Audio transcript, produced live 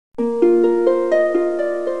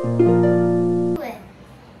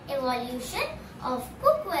of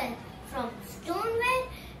cookware from stoneware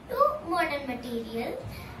to modern material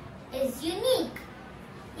is unique.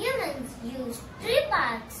 Humans use 3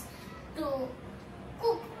 parts to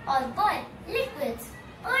cook or boil liquids.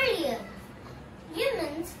 Earlier,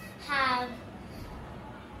 humans have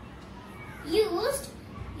used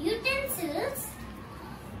utensils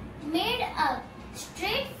made up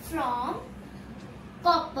straight from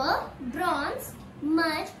copper, bronze,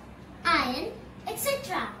 mud, iron,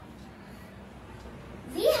 etc.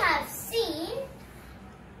 We have seen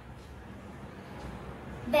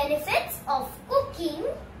benefits of cooking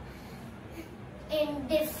in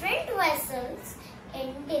different vessels,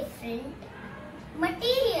 in different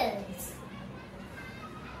materials.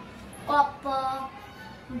 Copper,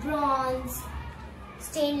 bronze,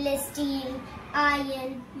 stainless steel,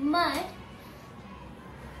 iron, mud,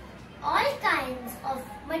 all kinds of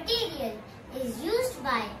material is used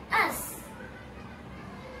by us.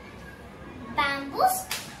 Bamboo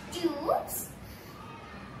tubes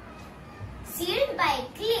sealed by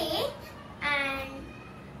clay and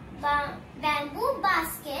bamboo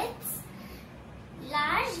baskets,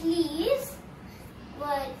 large leaves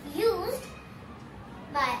were used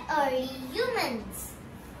by early humans.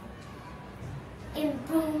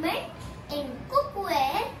 Improvement in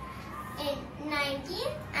cookware in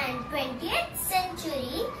 19th and 20th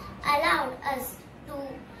century allowed us to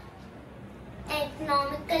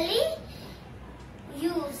economically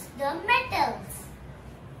use the metals.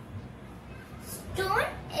 Stone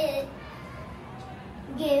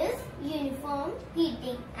gives uniform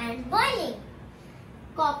heating and boiling.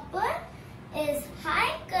 Copper is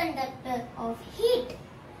high conductor of heat.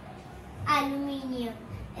 Aluminium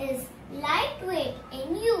is lightweight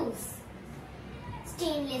in use.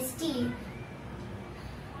 Stainless steel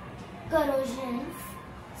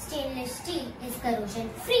is corrosion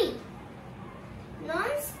free.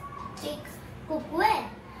 Non-stick cookware,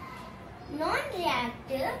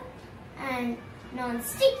 non-reactive and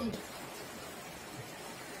non-sticky.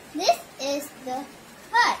 This is the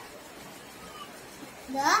heart.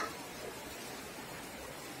 The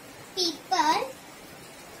people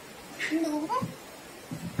knew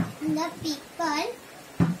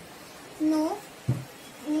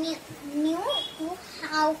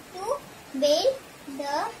how to build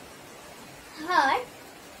the hut.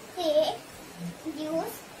 They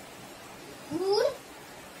used wood,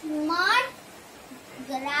 mud,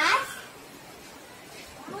 grass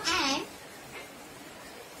and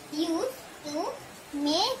used to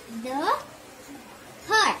make the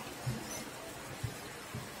hut.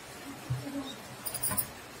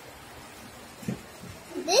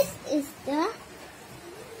 This is the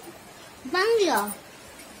bungalow.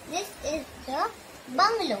 This is the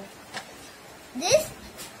bungalow. This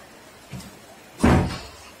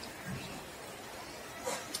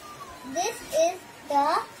is the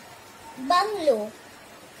bungalow.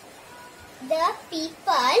 The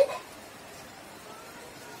people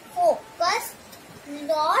focused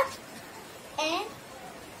lot and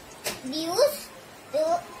used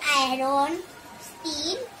to iron,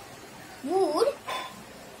 steel, wood,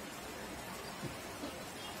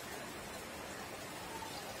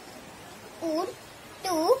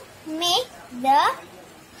 to make the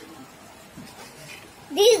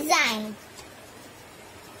design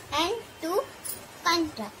and to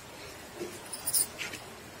construct.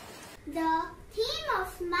 The theme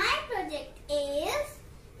of my project is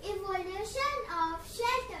evolution of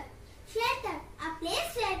shelter. Shelter, a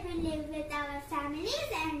place where we live with our families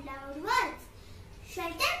and loved ones.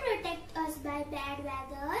 Shelter protects us by bad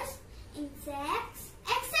weather, insects,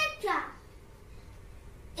 etc.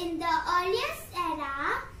 In the earliest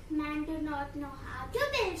era, man do not know how to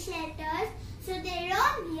build shelters, so they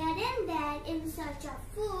roam here and there in search of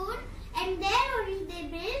food, and there only they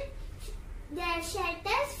build their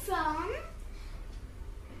shelters from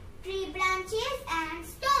tree branches and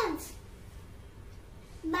stones.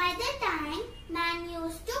 By the time, man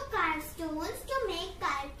used to carve stones to make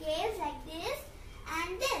carved caves like this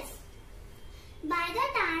and this. By the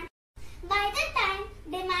time,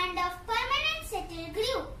 demand of permanent settle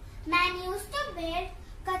grew. Man used to build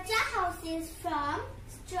kacha houses from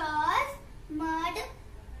straws, mud,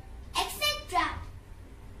 etc.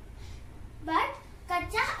 But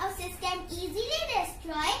kacha houses can easily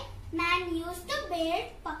destroy. Man used to build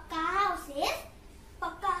pakka houses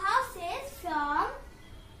from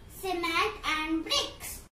cement and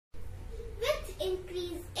bricks. With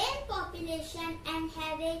increase in population and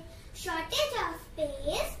having shortage of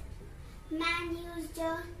space, man used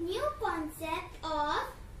a new concept of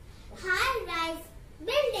high-rise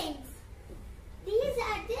buildings. These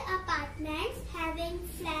are the apartments having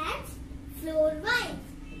flats floor-wise.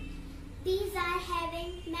 These are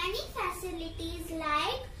having many facilities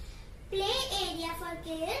like play area for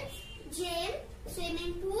kids, gym,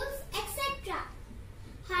 swimming pools, etc.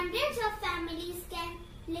 Hundreds of families can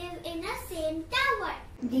live in a same tower.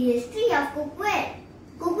 The history of cookware.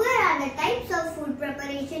 Cookware are the types of food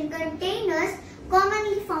preparation containers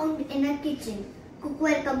commonly found in a kitchen.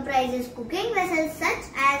 Cookware comprises cooking vessels such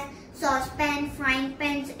as saucepan, frying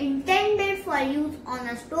pans intended for use on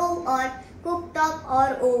a stove or cooktop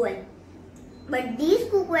or oven. But these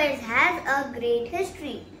cookwares have a great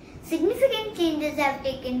history. Significant changes have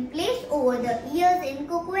taken place over the years in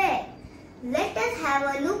cookware. Let us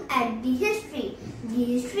have a look at the history. The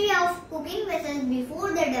history of cooking vessels before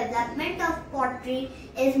the development of pottery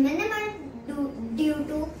is minimal due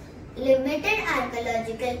to limited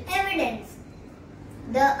archaeological evidence.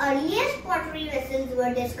 The earliest pottery vessels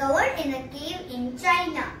were discovered in a cave in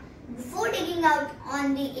China. Before digging out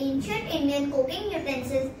on the ancient Indian cooking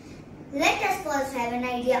utensils, let us first have an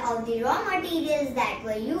idea of the raw materials that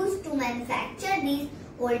were used to manufacture these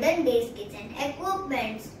olden days kitchen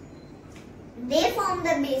equipments. They form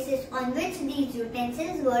the basis on which these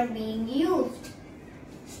utensils were being used.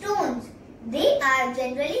 Stones. They are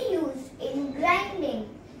generally used in grinding.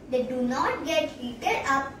 They do not get heated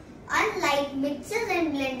up, unlike mixers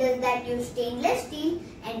and blenders that use stainless steel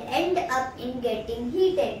and end up in getting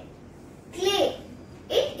heated. Clay.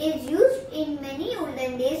 It is used in many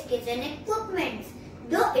olden days kitchen equipments.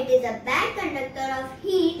 Though it is a bad conductor of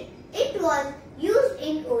heat, it was used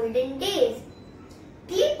in olden days.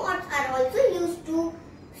 Clay pots are also used to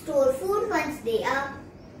store food once they are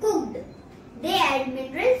cooked. They add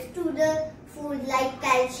minerals to the food like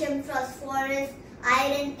calcium, phosphorus,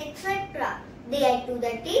 iron, etc. They add to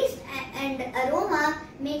the taste and aroma,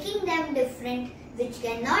 making them different, which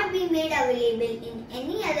cannot be made available in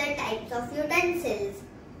any other types of utensils.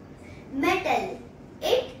 Metal.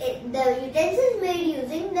 The utensils made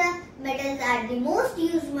using the metals are the most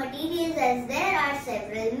used materials as there are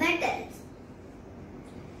several metals.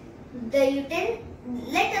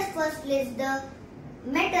 Let us first list the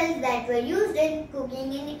metals that were used in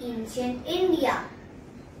cooking in ancient India.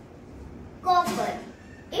 Copper.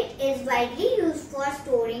 It is widely used for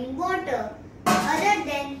storing water other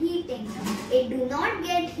than heating. It do not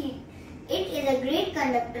get heat. It is a great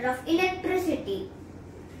conductor of electricity.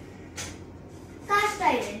 Cast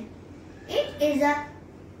iron. It is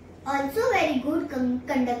also very good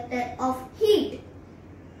conductor of heat.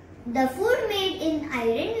 The food made in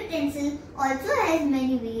iron utensil also has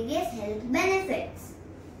many various health benefits.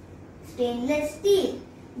 Stainless steel.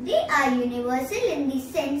 They are universal in the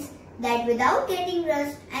sense that without getting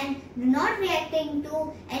rust and not reacting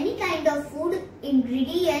to any kind of food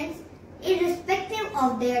ingredients, irrespective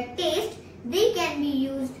of their taste, they can be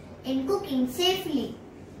used in cooking safely.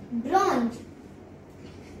 Bronze.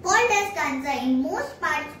 Called as kanza in most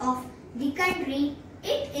parts of the country,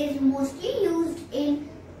 it is mostly used in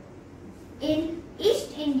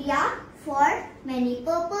East India for many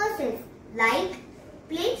purposes like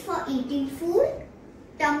plates for eating food,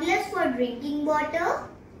 tumblers for drinking water,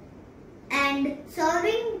 and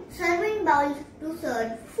serving bowls to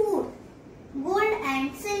serve food. Gold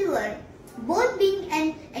and silver, both being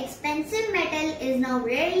an expensive metal, is now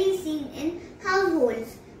rarely seen in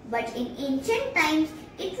households, but in ancient times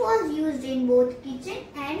it was used in both kitchen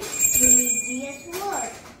and religious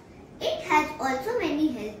work. It has also many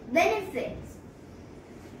health benefits.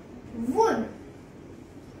 Wood.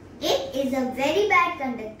 It is a very bad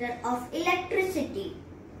conductor of electricity.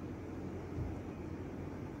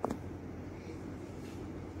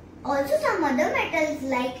 Also, some other metals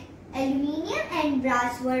like aluminium and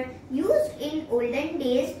brass were used in olden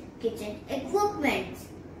days kitchen equipments.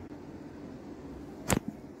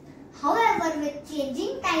 However, with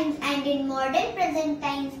changing times and in modern present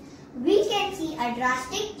times, we can see a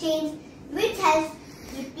drastic change which has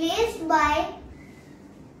replaced by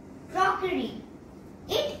crockery.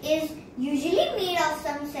 It is usually made of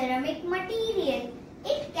some ceramic material.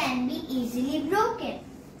 It can be easily broken.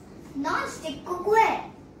 Non-stick cookware.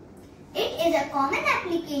 It is a common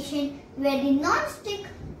application where the non-stick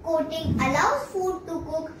coating allows food to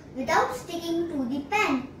cook without sticking to the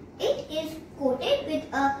pan. It is coated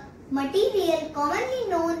with a material commonly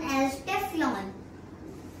known as Teflon.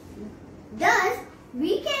 Thus,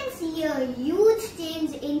 we can see a huge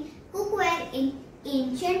change in cookware in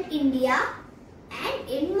ancient India and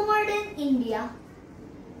in modern India.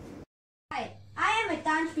 Hi, I am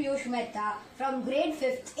Hitansh Piyush Mehta from grade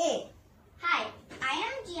 5th A. Hi, I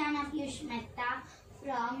am Gianna Piyush Mehta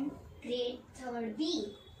from grade 3rd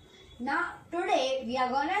B. Now, today we are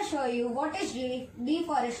going to show you what is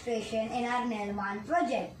deforestation in our Nirmaan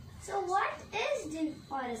project. So what is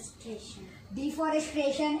deforestation?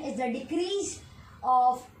 Deforestation is the decrease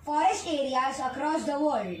of forest areas across the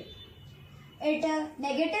world. It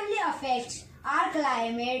negatively affects our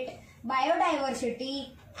climate,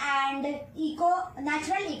 biodiversity and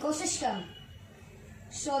natural ecosystem.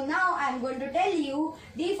 So now I am going to tell you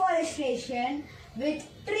deforestation with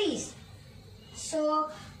trees.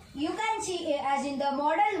 So you can see as in the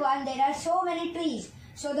model one there are so many trees.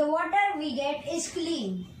 So the water we get is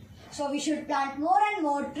clean. So we should plant more and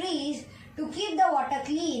more trees to keep the water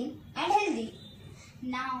clean and healthy.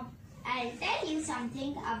 Now, I'll tell you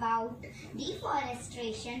something about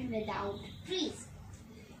deforestation without trees.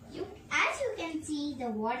 As you can see,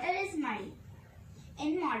 the water is muddy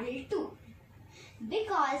in model 2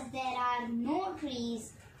 because there are no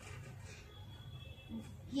trees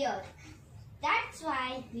here. That's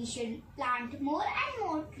why we should plant more and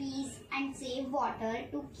more trees and save water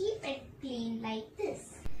to keep it clean like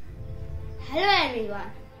this. Hello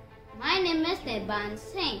everyone, my name is Nirmaan.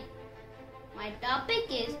 My topic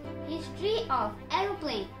is History of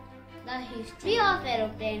Aeroplane. The history of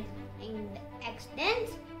aeroplane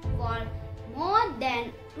extends for more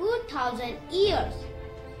than 2000 years.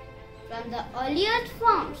 From the earliest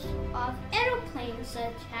forms of aeroplanes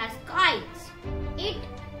such as kites, it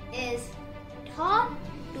is thought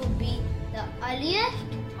to be the earliest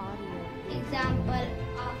example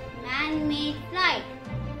of man-made flight.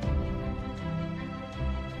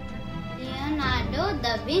 Leonardo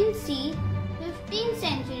da Vinci 15th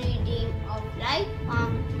century dream of light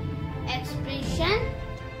found expression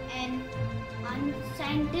in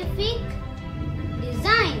unscientific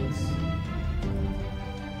designs.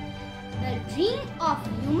 The dream of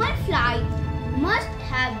human flight must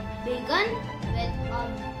have begun with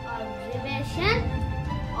observation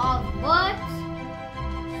of birds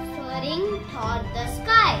soaring toward the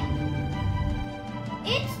sky.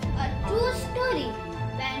 It's a true story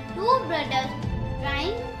when two brothers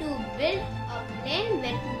trying to build a plane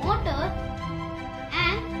with motor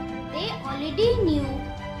and they already knew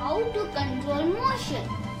how to control motion.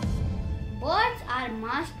 Birds are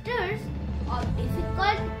masters of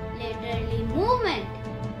difficult laterally movement.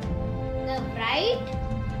 The Wright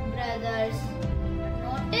brothers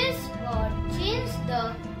noticed birds change the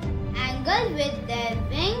angle with their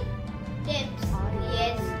wing tips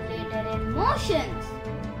creates lateral motions.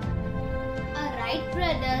 A Wright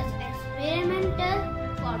brothers experimented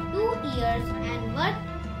for 2 years and worked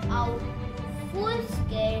out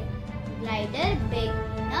full-scale glider big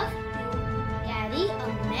enough to carry a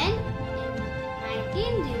man in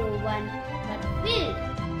 1901 but failed.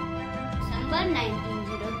 December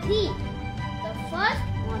 1903. The first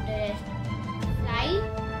motorized flight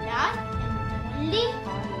lasted only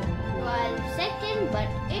 12 seconds but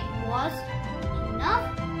it was enough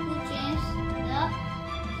to change the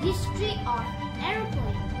history of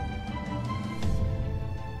aeroplane.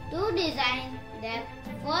 To design their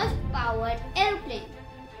first powered airplane,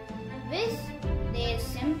 which they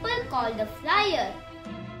simply called the Flyer,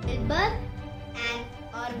 Wilbur and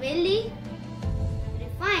Orville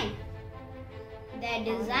refined their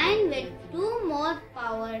design with 2 more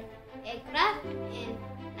powered aircraft in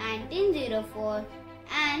 1904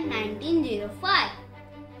 and 1905.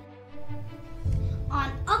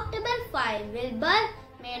 On October 5, Wilbur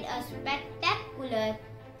made a spectacular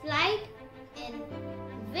flight in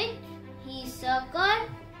which he circled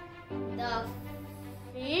the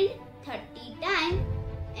field 30 times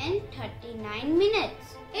in 39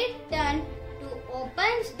 minutes. It turned to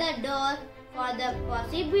opens the door for the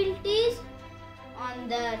possibilities on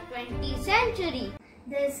the 20th century.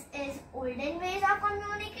 This is olden ways of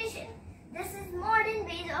communication. This is modern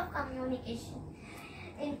ways of communication.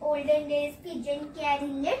 In olden days, pigeon carry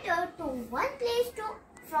letter from one place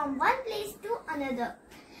to another.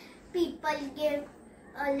 People give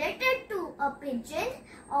a letter to a pigeon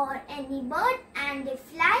or any bird and they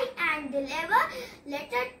fly and deliver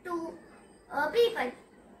letter to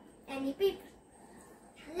any people.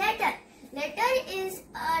 Letter is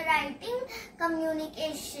a writing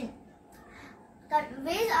communication.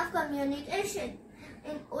 Ways of communication.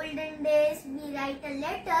 In olden days, we write a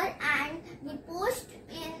letter and we post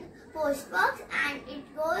in postbox and it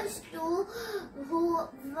goes to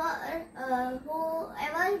whoever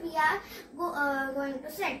we are going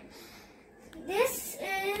to send. This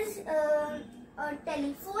is a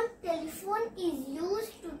telephone. Telephone is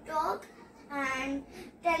used to talk and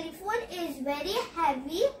telephone is very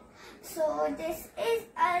heavy. So this is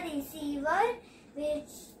a receiver which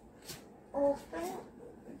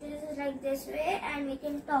this is like this way and we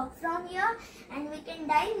can talk from here and we can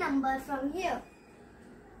dial number from here.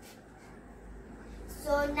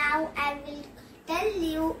 So now I will tell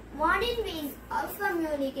you modern ways of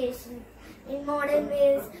communication. In modern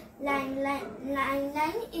ways,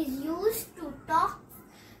 landline is used to talk.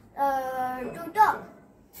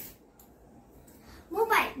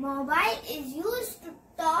 Mobile is used to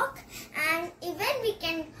talk, and even we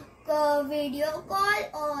can video call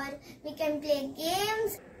or we can play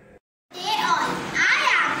games. Hey all, I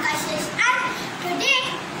am Kashish and today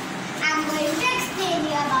I am going to explain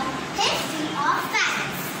you about history of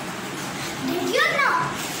fans. Did you know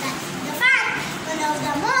that the fan, one of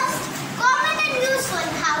the most common and useful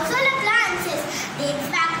household appliances, dates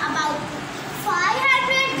back about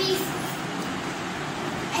 500 BC,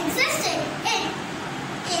 existed in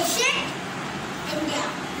ancient India,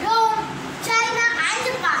 Rome, China and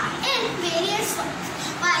Japan in various forms.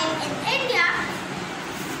 While in India,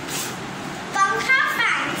 Pankha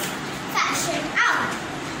fans fashioned out.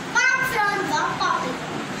 Palm fronds were popular.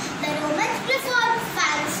 The Romans preferred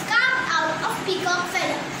fans carved out of peacock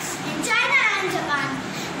feathers. In China and Japan,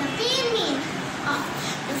 the pinyin of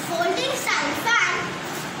the folding style fan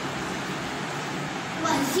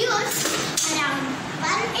was used around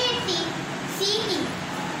 180 CE.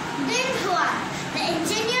 Din Huan, the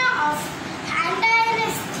engineer of Han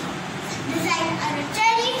Dynasty, designed a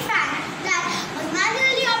rotating fan that was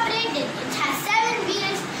manually operated. It has 7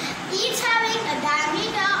 wheels, each having a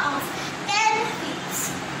diameter of 10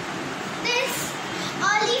 feet. This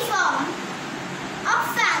early form of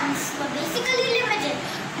fans were basically limited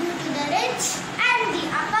due to the rich and the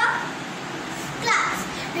upper class.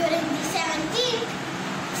 During the 17th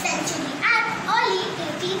century and early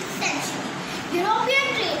 18th century,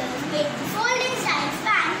 European traders made the folding style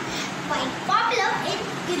fan quite popular in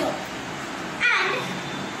Europe, and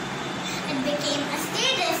it became a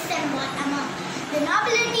status symbol among the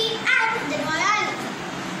nobility and the royalty.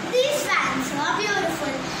 These fans were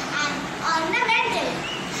beautiful and ornamental.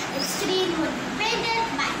 The screen would be painted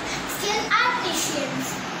by skilled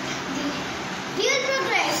artisans. The real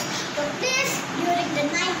progress took place during the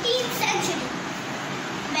 19th century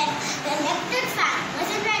when the electric fan was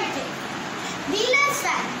invented. Wheeler's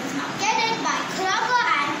fan was marketed by Kroger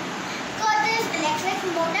and Curtis Electric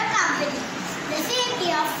Motor Company. The same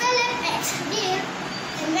year, Philip H. Deal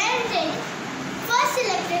invented first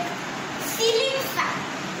electric ceiling fan.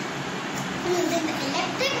 Using the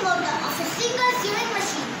electric motor of a single sewing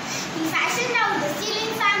machine, he fashioned out the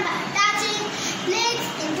ceiling fan by attaching blades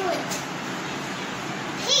into it.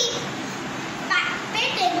 He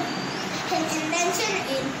patented his invention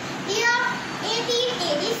in year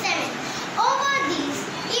 1887. Over these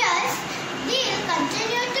years, Deal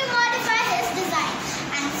continued to modify his design,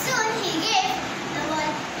 and soon he gave the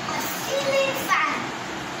world a ceiling fan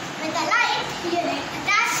with a light unit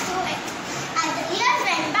attached to it. As the years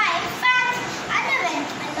went by, fans underwent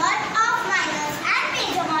a lot of minor and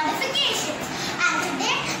major modifications, and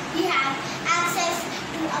today we have access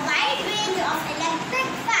to a wide range of electric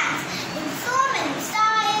fans in so many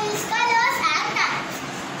styles, colors and types.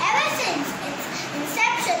 Ever since its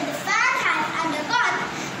inception, the fan has undergone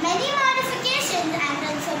many modifications and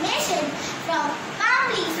transformations. From palm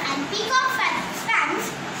leaf and peacock fans,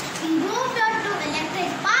 we moved on to electric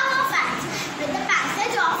power fans with the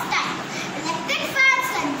passage of time. Electric fans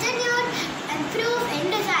continued to improve in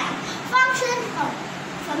design, function,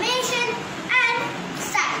 formation and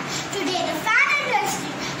style. Today, the fan industry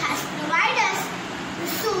has provided us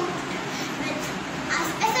with a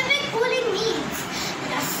specific cooling needs.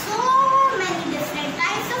 There are so many different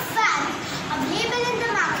types of fans available in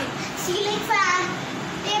the market: ceiling fan,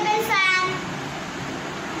 table fan,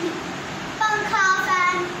 Pankha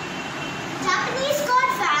fan, Japanese coat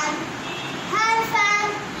fan, hand fan,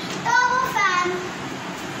 turbo fan,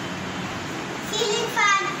 ceiling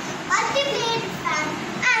fan, multi-blade fan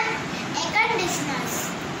and air conditioners.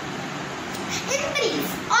 In brief,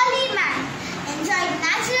 Ollie Man enjoyed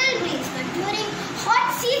natural breeze, but during hot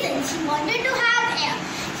seasons he wanted to have air.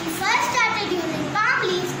 He first started using palm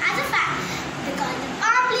leaves as a fan because the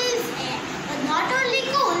palm leaves air was not only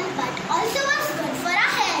cool but also was good for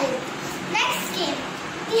our health. Next came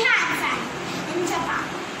the hand fan in Japan.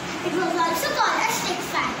 It was also called a stick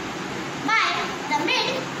fan. By the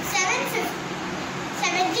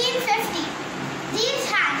mid-1750s, these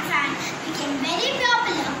hand fans became very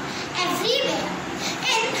popular everywhere.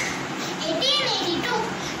 In 1882,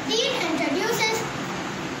 Dean introduces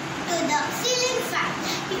to the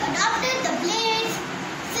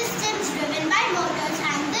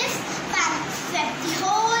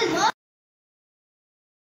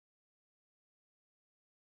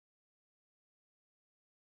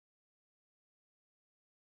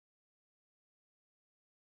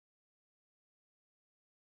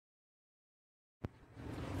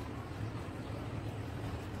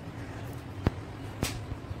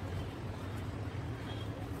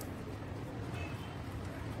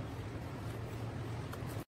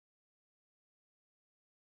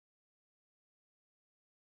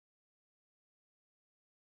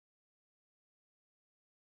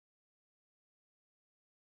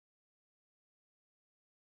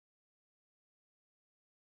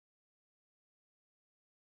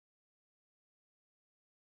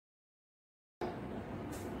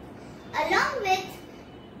Along with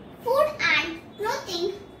food and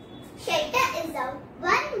clothing, shelter is the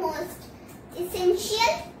one most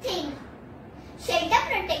essential thing. Shelter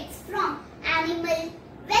protects from animal,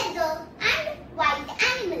 weather and wild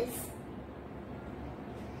animals.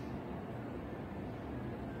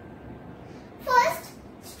 First,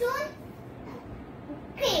 stone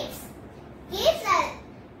caves. Caves are,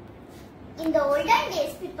 in the olden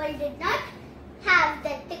days, people did not have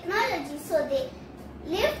the technology, so they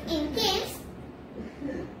lived in caves,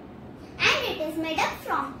 and it is made up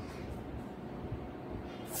from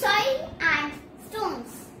soil and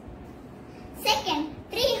stones. Second,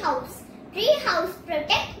 tree house. Tree house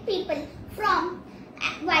protect people from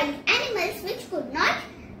wild animals which could not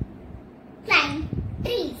climb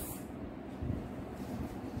trees.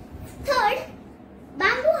 Third,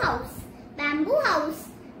 bamboo house. Bamboo house.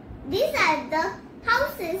 These are the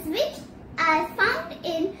houses which are found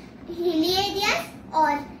in hilly areas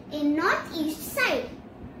or in northeast side.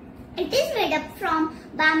 It is made up from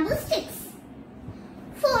bamboo sticks.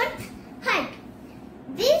 Fourth, hut.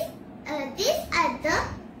 These are the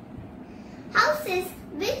houses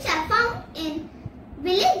which are found in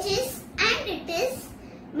villages, and it is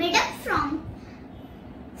made up from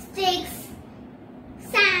sticks,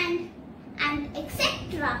 sand and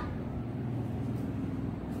etc.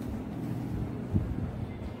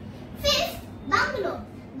 Fifth, bungalow.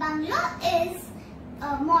 Bungalow is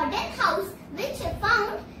a modern house which is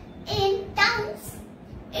found in towns.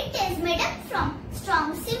 It is made up from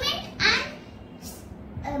strong cement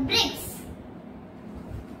and bricks.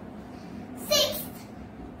 Sixth,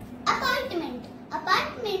 apartment.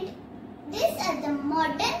 Apartment. These are the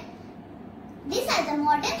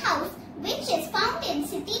modern house which is found in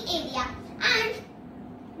city area, and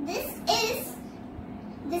this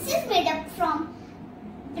is made up from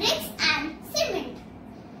bricks and cement.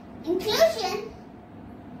 Inclusion.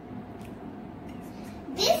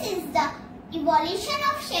 This is the evolution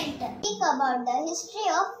of shelter. Speak about the history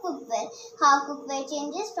of cookware, how cookware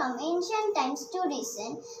changes from ancient times to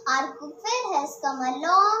recent. Our cookware has come a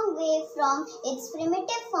long way from its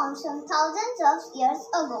primitive forms from thousands of years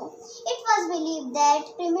ago. It was believed that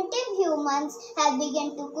primitive humans had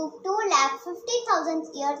begun to cook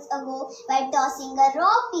 250,000 years ago by tossing a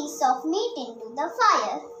raw piece of meat into the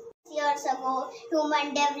fire. Years ago,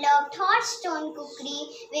 humans developed hot stone cookery,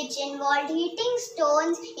 which involved heating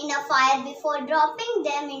stones in a fire before dropping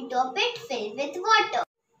them into a pit filled with water.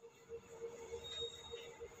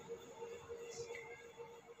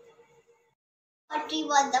 Pottery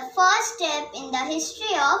was the first step in the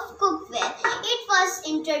history of cookware. It was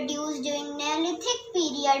introduced during Neolithic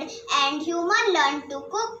period, and humans learned to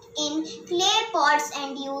cook in clay pots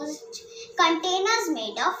and used containers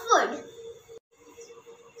made of wood.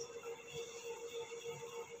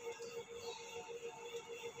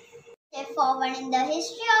 Step forward in the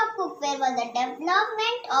history of cookware was the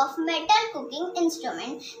development of metal cooking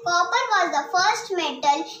instrument. Copper was the first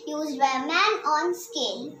metal used by a man on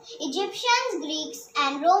scale. Egyptians, Greeks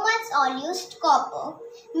and Romans all used copper.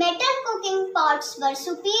 Metal cooking pots were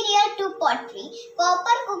superior to pottery.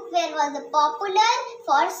 Copper cookware was popular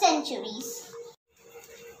for centuries.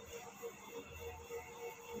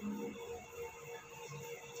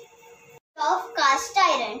 Of cast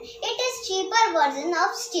iron. It is cheaper version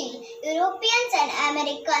of steel. Europeans and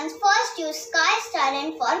Americans first used cast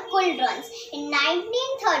iron for cauldrons. In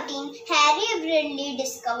 1913, Harry Bradley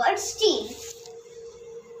discovered steel.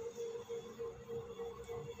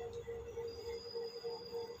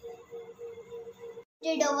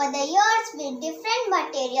 Over the years with different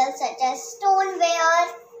materials such as stoneware,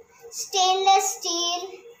 stainless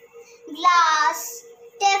steel, glass,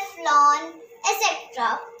 Teflon,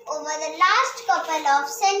 etc. Over the last couple of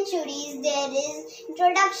centuries, there is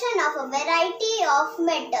introduction of a variety of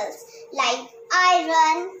metals like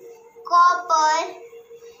iron, copper,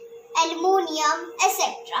 aluminium,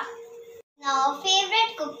 etc. Now,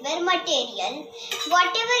 favorite cookware material.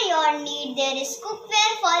 Whatever your need, there is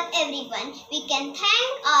cookware for everyone. We can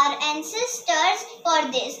thank our ancestors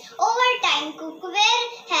for this. Over time, cookware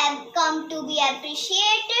have come to be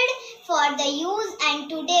appreciated for the use, and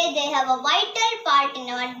today they have a vital part in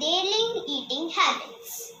our daily eating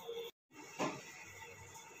habits.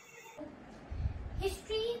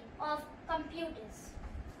 History of computers.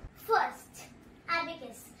 First,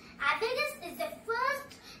 abacus. Abacus is the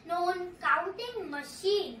first known counting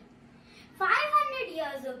machine. 500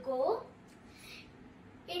 years ago,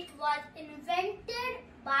 it was invented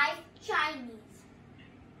by Chinese.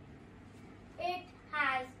 It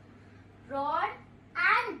has rod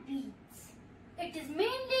and beads. It is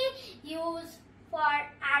mainly used for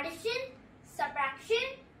addition,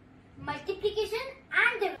 subtraction, multiplication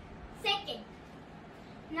and division.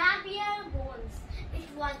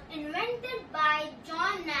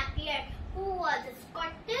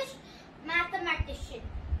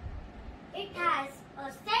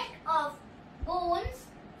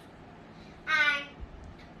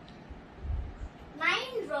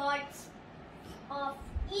 parts of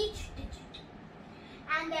each digit,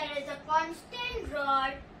 and there is a constant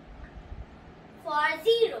rod for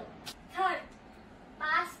 0. Third,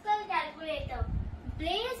 Pascal calculator.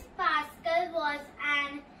 Blaise Pascal was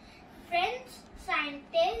an French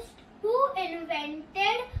scientist who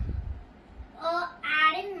invented a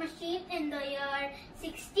adding machine in the year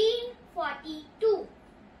 1642.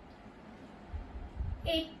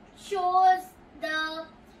 It shows the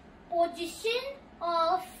position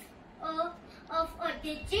of a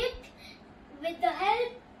digit with the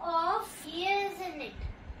help of years in it.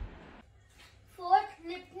 Fourth,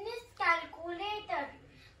 Leibniz calculator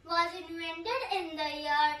was invented in the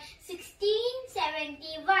year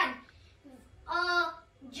 1671. A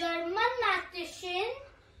German mathematician,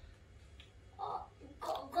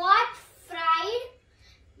 Gottfried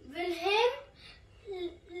Wilhelm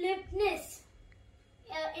Leibniz,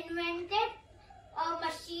 invented a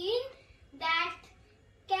machine that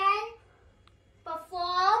can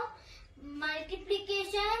perform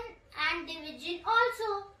multiplication and division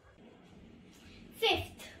also.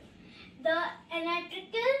 Fifth, the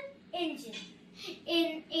electrical engine.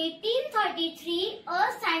 In 1833,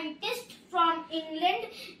 a scientist from England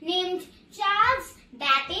named Charles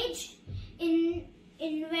Babbage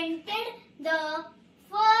invented the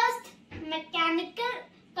first mechanical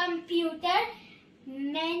computer.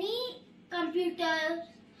 Many computer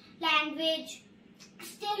language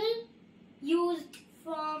still used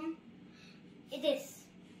from this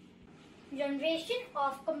generation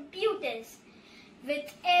of computers.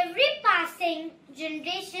 With every passing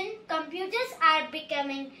generation, computers are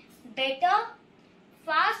becoming better,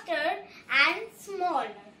 faster and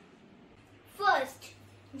smaller. First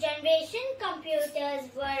generation computers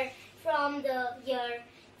were from the year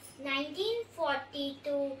 1940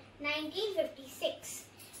 to 1956.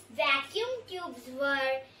 Vacuum tubes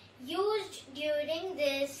were used during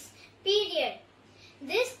this period.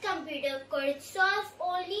 This computer could solve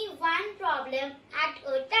only one problem at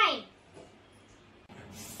a time.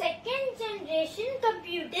 Second generation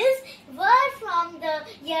computers were from the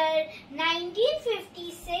year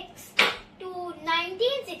 1956 to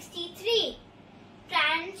 1963.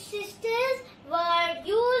 Transistors were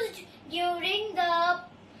used during the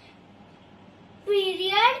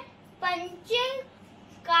period. Punching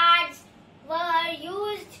cards were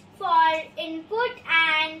used for input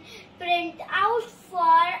and printout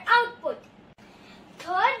for output.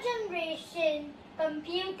 Third generation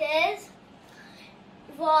computers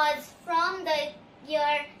was from the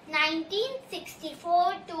year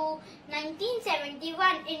 1964 to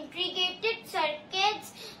 1971. Integrated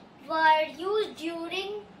circuits were used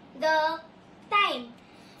during the time.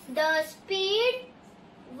 The speed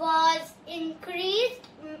was increased.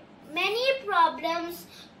 Many problems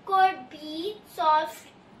could be solved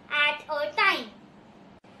at a time.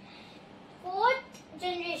 Fourth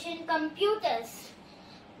generation computers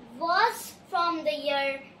was from the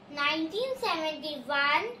year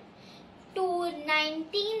 1971 to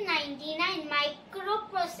 1999.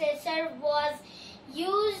 Microprocessor was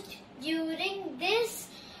used during this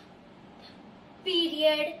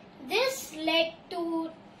period. This led to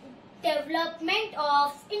development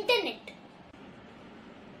of internet.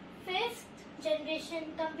 Fifth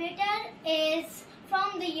generation computer is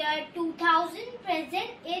from the year 2000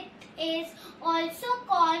 present. It is also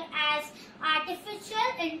called as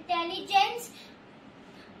artificial intelligence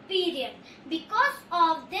period. Because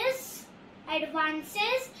of this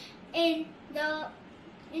advances in the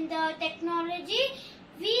technology,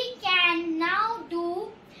 we can now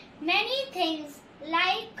do many things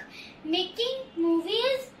like making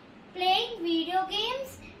movies, playing video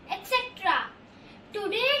games, etc.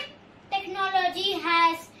 Today, technology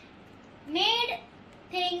has made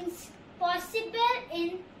things possible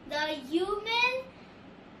in the human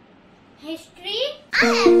history. I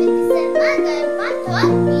am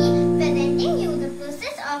Nirmaan, presenting you the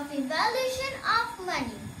process of evaluation of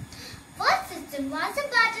money. First system was a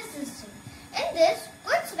barter system. In this,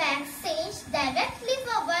 goods were exchanged directly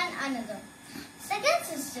for one another. Second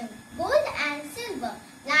system, gold and silver,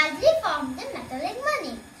 largely formed the metallic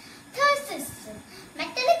money. Third system,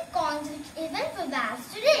 metallic coins which even prevails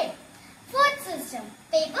today. Fourth system,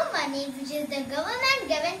 paper money which is the government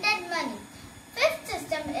guaranteed money. Fifth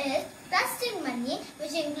system is plastic money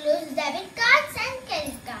which includes debit cards and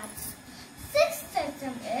credit cards. Sixth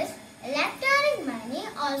system is electronic money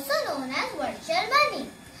also known as virtual money.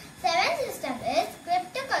 Seventh system is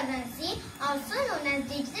cryptocurrency also known as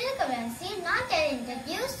digital currency not yet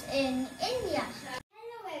introduced in India.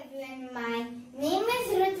 Hello everyone, my name is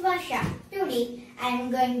Rutvasha. Today I am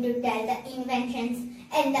going to tell the inventions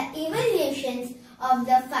and the evolutions of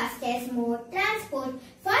the fastest mode transport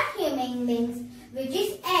for human beings, which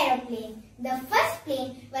is aeroplane. The first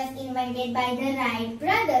plane was invented by the Wright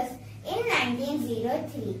brothers in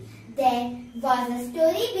 1903. There was a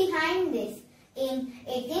story behind this. In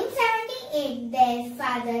 1878, their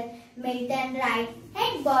father, Milton Wright,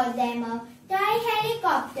 had bought them a toy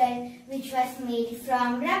helicopter which was made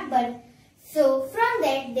from rubber. So from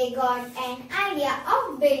that they got an idea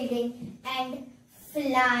of building and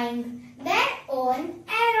flying their own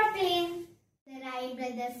aeroplane. The Wright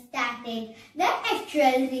brothers started the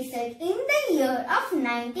actual research in the year of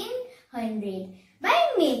 1900 by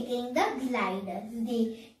making the gliders.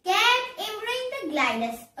 They kept improving the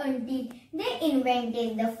gliders until they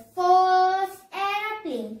invented the first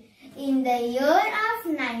aeroplane in the year of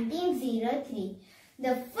 1903.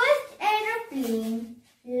 The first aeroplane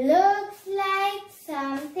looks like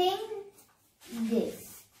something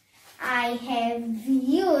this. I have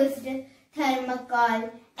used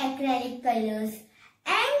thermocol, acrylic colors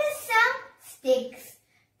and some sticks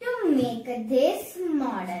to make this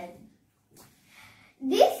model.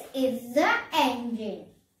 This is the engine.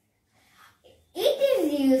 It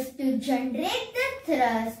is used to generate the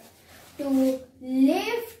thrust to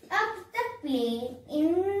lift up the plane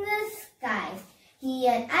in the sky.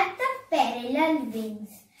 Here are the parallel wings.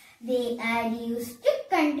 They are used to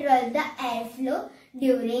control the airflow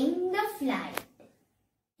during the flight.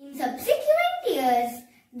 In subsequent years,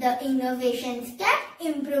 the innovations kept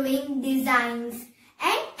improving designs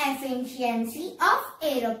and efficiency of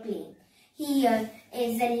aeroplane. Here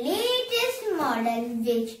is the latest model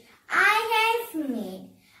which I have made.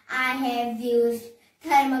 I have used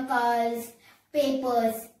thermocols,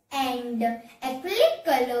 papers and acrylic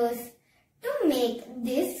colors to make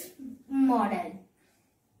this model.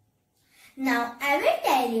 Now I will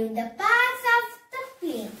tell you the parts of the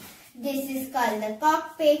plane. This is called the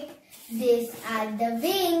cockpit. These are the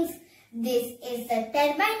wings. This is the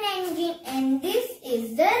turbine engine and this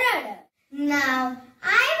is the rudder. Now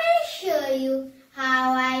I will show you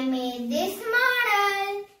how I made this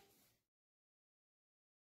model.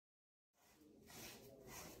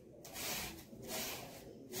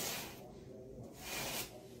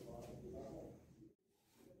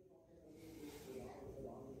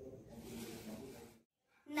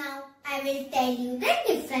 Now I will tell you the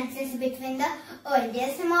differences between the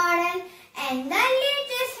oldest model and the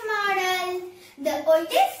latest model. The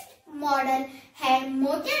oldest model had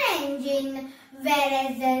motor engine,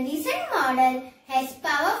 whereas the recent model has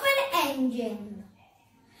powerful engine.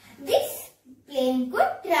 This plane could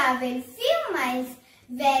travel few miles,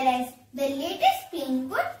 whereas the latest plane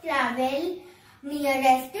could travel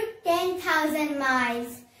nearest to 10,000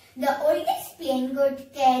 miles. The oldest plane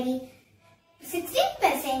could carry 16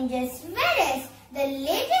 passengers, whereas the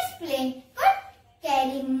latest plane could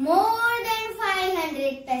carry more than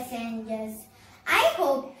 500 passengers. I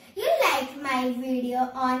hope you liked my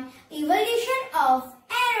video on evolution of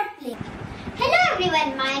aeroplane. Hello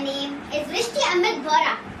everyone, my name is Vrishti Amit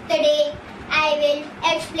Vora. Today I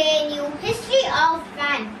will explain you history of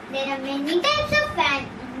fan. There are many types of fan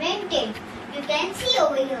invented. You can see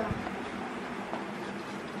over here.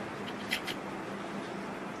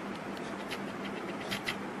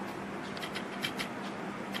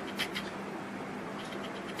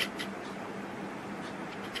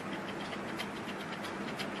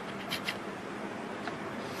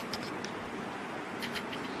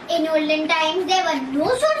 In olden times, there were no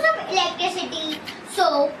source of electricity,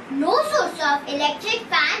 so no source of electric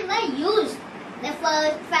fan were used. The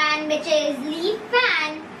first fan, which is leaf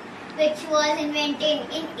fan, which was invented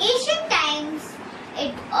in ancient times,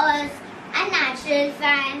 it was a natural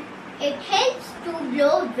fan. It helps to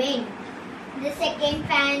blow wind. The second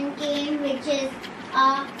fan came, which is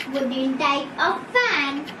a wooden type of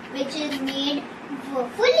fan, which is made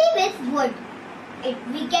fully with wood.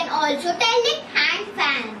 We can also tell it hand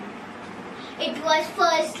fan. It was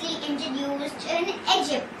firstly introduced in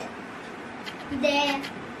Egypt. Then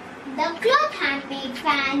the cloth handmade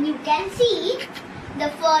fan, you can see the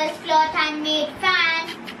first cloth handmade fan,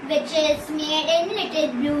 which is made in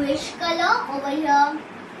little bluish color over here,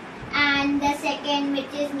 and the second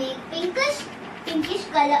which is made pinkish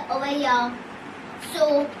color over here.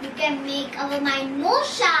 So you can make our mind more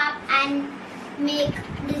sharp and make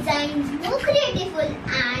designs more creative,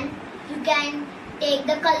 and you can take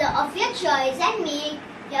the color of your choice and make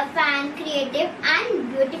your fan creative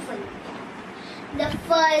and beautiful. The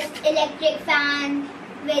first electric fan,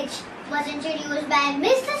 which was introduced by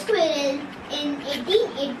Mr. Squirrel in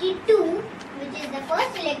 1882, which is the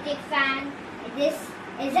first electric fan. This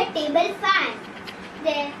is a table fan.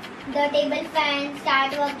 Then the table fan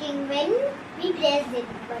starts working when we press this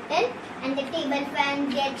button, and the table fan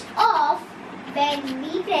gets off when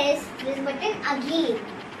we press this button again.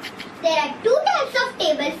 There are two types of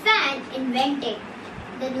table fan invented.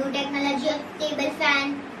 The new technology of table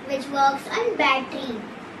fan, which works on battery,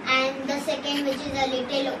 and the second, which is a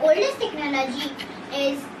little oldest technology,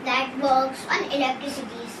 is that works on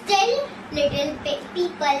electricity. Still, little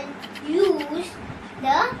people use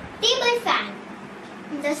the table fan.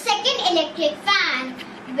 The second electric fan,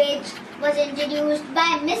 which was introduced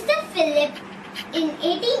by Mr. Philip in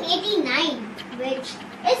 1889, which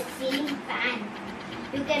is ceiling fan.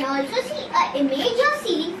 You can also see an image of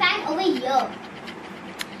ceiling fan over here.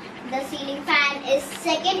 The ceiling fan is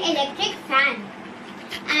second electric fan.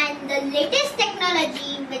 And the latest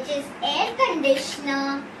technology, which is air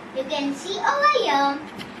conditioner, you can see over here.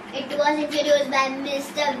 It was introduced by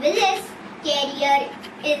Mr. Willis Carrier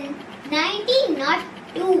in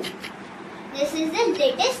 1902. This is the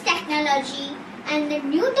latest technology and the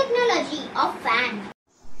new technology of fan.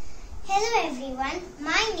 Hello everyone,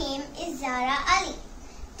 my name is Zara Ali.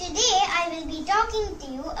 Today I will be talking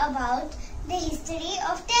to you about the history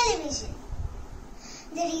of television.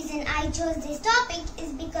 The reason I chose this topic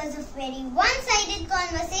is because of very one-sided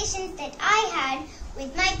conversations that I had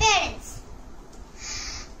with my parents.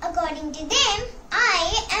 According to them,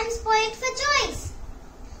 I am spoiled for choice,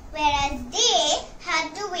 whereas they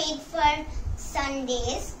had to wait for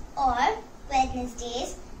Sundays or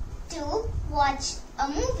Wednesdays to watch a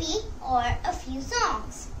movie or a few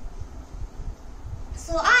songs.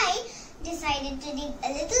 So I decided to dig a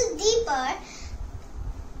little deeper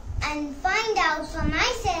and find out for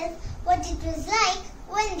myself what it was like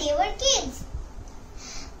when they were kids.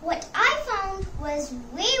 What I found was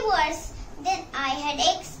way worse than I had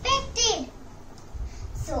expected.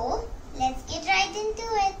 So let's get right into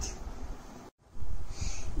it.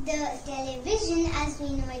 The television as we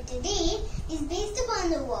know it today is based upon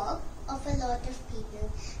the work of a lot of people.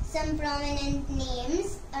 Some prominent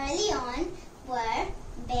names early on were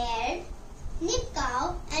Baird,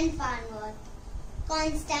 Nipkow and Farnworth.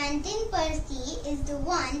 Konstantin Persky is the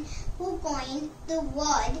one who coined the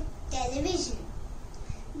word television.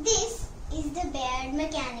 This is the Baird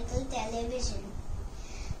mechanical television.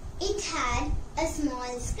 It had a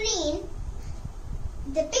small screen.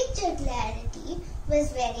 The picture clarity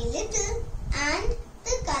was very little and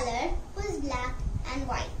the color was black and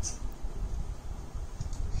white.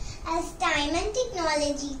 As time and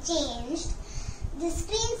technology changed, the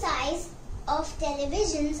screen size of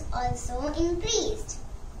televisions also increased.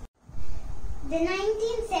 The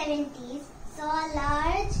 1970s saw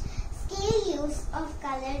large-scale use of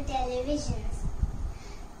color televisions.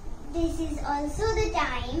 This is also the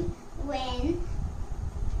time when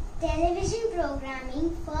television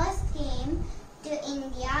programming first came to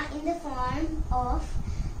India in the form of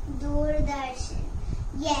Doordarshan.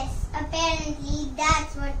 Yes, apparently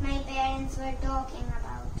that's what my parents were talking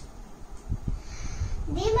about.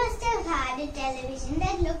 They must have had a television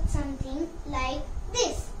that looked something like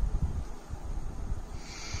this.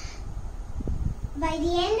 By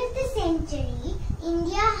the end of the century,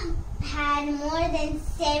 India had more than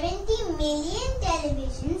 70 million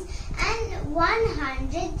televisions and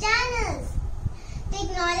 100 channels.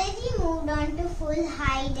 Technology moved on to full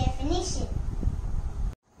high definition.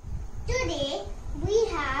 Today, we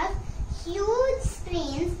have huge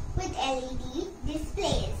screens with LED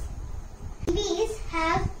displays. TVs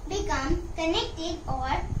have become connected or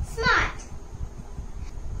smart.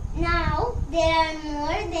 Now, there are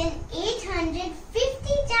more than 850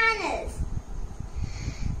 channels.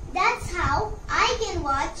 That's how I can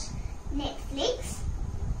watch Netflix,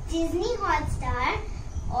 Disney Hotstar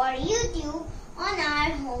or YouTube on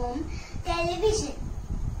our home television.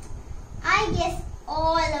 I guess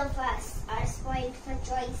all of us are spoiled for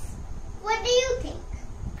choice. What do you think?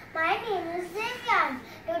 My name is Nirmaan.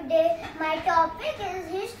 Today my topic is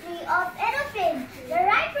history of aeroplanes. The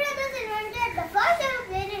Wright brothers invented the first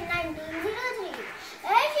aeroplane in 1903.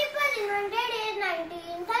 Airship was invented in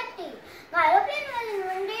 1930. Aeroplane was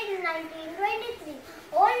invented in 1923.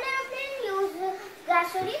 Old aeroplane used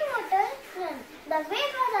gasoline motor. The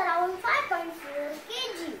weight was around 5.4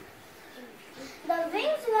 kg. The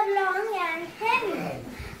wings were long and heavy.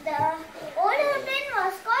 The old aeroplane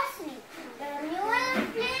was costly. The new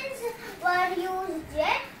aeroplanes were used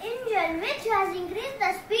jet engine, which has increased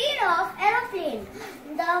the speed of aeroplane.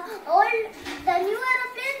 The new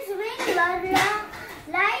aeroplanes wings were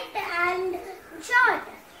light and short,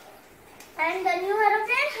 and the new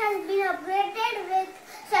aeroplane has been upgraded with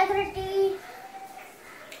security,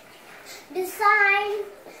 design,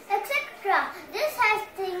 etc. This has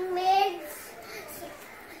been made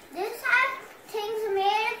This has things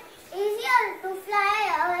made easier to fly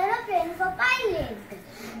an aeroplane for pilot.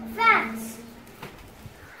 Facts.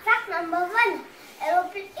 Fact number 1.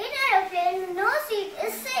 In aeroplane, no seat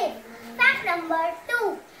is safe. Fact number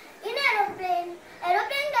 2. In aeroplane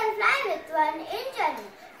can fly with one engine.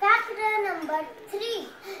 Fact number 3.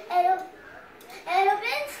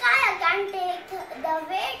 Aeroplane's tire can take the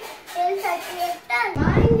weight till 38 tons.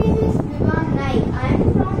 My name is Nirmaan. I am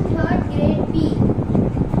from 3rd grade B.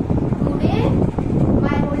 Today,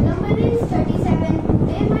 my roll number is 37.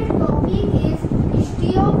 Today, my topic is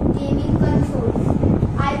history of gaming consoles.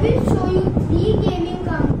 I will show you 3 gaming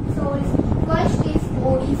consoles. First is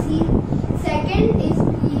Odyssey, second is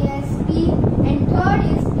PSP, and third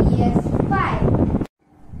is PS5.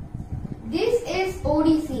 This is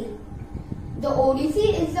Odyssey. The Odyssey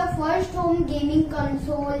is the first home gaming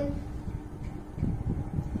console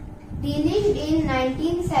released in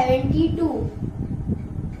 1972.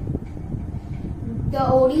 The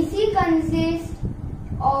Odyssey consists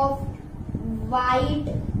of white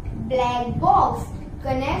black box,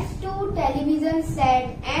 connects to television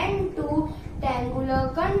set and to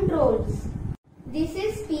triangular controls. This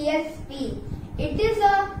is PSP. It is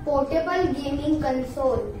a portable gaming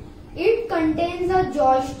console. It contains a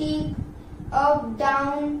joystick, up,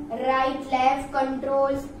 down, right, left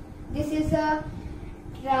controls. This is a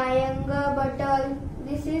triangle button.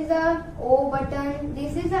 This is a O button.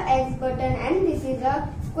 This is a X button, and this is a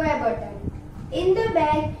square button. In the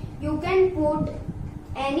back, you can put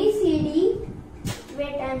any CD.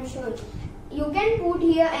 Wait, I am showing. You can put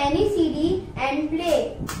here any CD and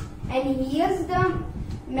play. And here's the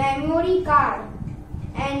memory card.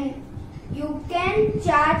 And you can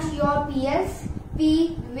charge your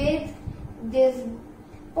PSP with this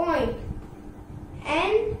point.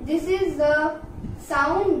 And this is the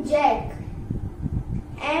sound jack.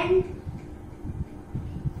 And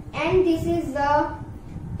this is the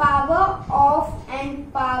power off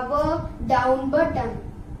and power down button.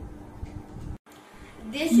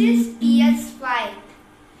 This is PS5.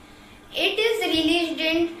 It is released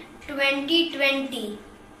in 2020.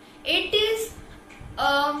 It is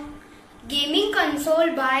a gaming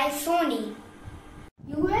console by Sony.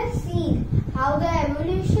 You have seen how the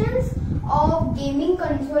evolutions of gaming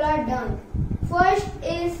console are done. First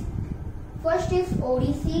is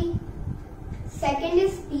Odyssey, second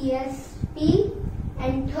is PSP,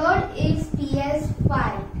 and third is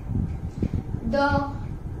PS5. The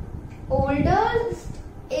oldest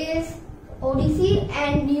is Odyssey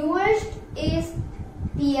and newest is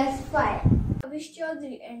PS5. Abhish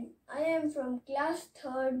Chaudhary and I am from class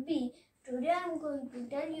 3rd B. Today I am going to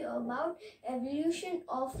tell you about evolution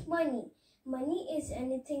of money. Money is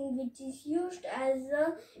anything which is used as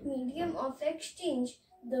a medium of exchange.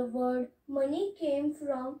 The word money came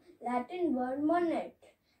from Latin word monet.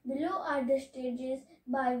 Below are the stages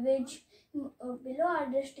by which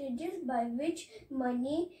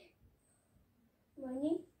money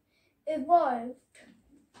evolved.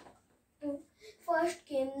 First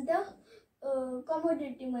came the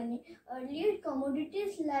commodity money. Earlier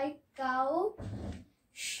commodities like cow,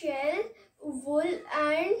 shell, wool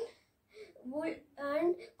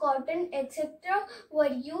and cotton etc.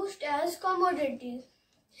 were used as commodities.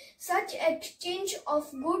 Such exchange of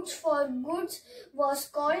goods for goods was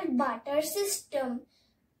called barter system.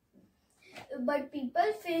 But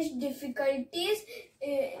people faced difficulties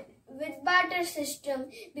with barter system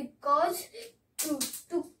because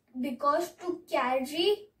to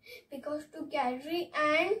carry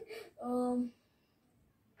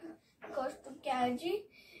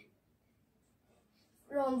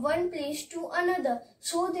from one place to another.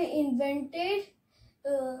 So they invented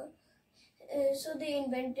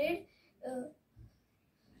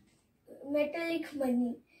metallic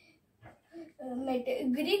money.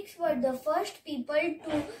 Greeks were the first people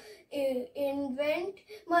to invent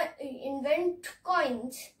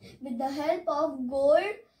coins with the help of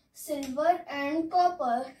gold, silver and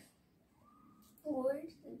copper.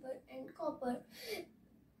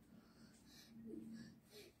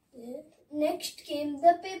 Next came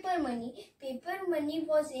the paper money. Paper money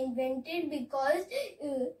was invented because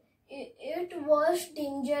it was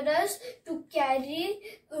dangerous to carry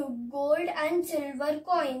gold and silver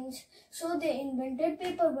coins. So they invented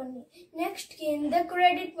paper money. Next came the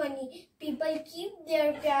credit money. People keep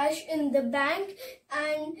their cash in the bank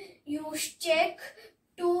and use check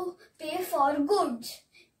to pay for goods.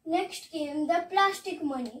 Next came the plastic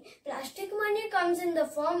money. Plastic money comes in the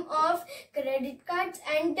form of credit cards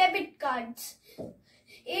and debit cards.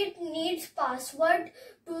 It needs password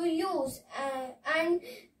to use and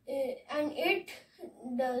it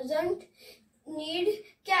doesn't need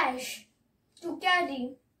cash to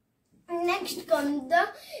carry. Next comes the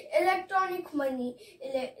electronic money.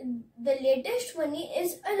 The latest money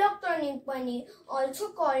is electronic money, also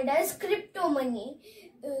called as crypto money.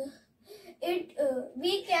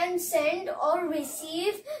 We can send or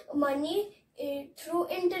receive money through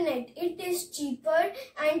internet. It is cheaper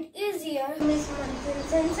and easier. Miss Mansil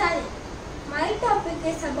Sansari. My topic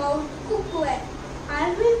is about cookware.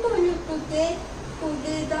 I will tell you today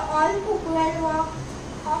the all cookware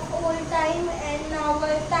of old time and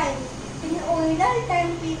our time. In older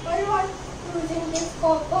time, people were using this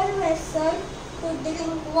copper vessel to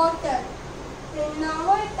drink water. In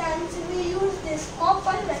our times, we use this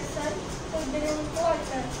copper vessel to drink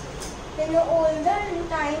water. In the older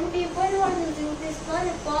time, people were using this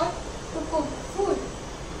one pot to cook food.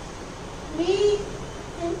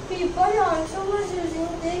 People also was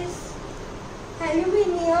using this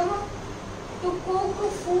aluminium to cook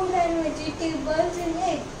food and vegetables in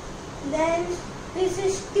it. Then this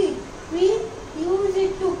is tea. We use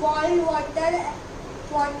it to boil water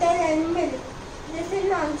and milk. This is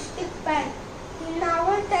non-stick pan. In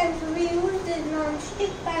our times, we use this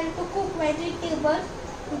non-stick pan to cook vegetables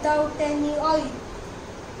without any oil.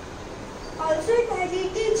 Also, in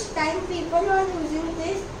heritage time, people were using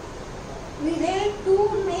this village to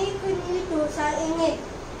make neat dosa in it.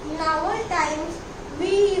 In our times,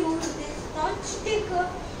 we use this non-stick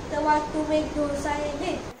tawa to make dosa in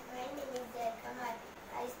it. My name is Kamal.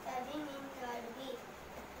 I study in 3rd B.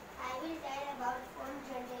 I will tell about phone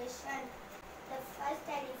generation. The first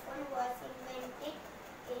telephone was invented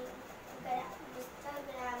in Mr.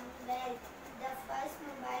 Graham Bell. The first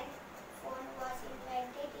mobile phone was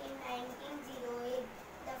invented in 1908.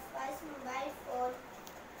 The first mobile phone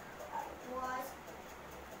was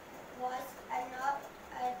a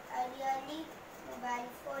really mobile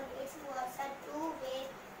phone. It was a two-way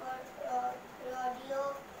for radio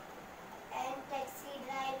and taxi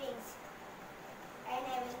drivings and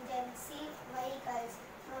emergency vehicles.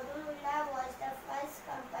 Motorola was the first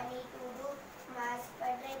company to do mass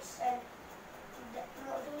production. The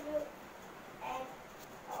Motorola and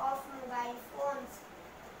of mobile phones.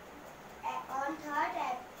 On 3rd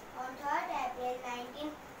April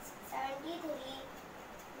 1973,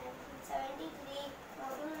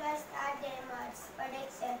 Motorola started their mass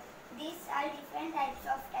production. These are different types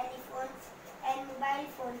of telephones and mobile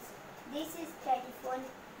phones. This is telephone,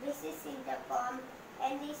 this is intercom,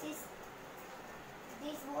 and these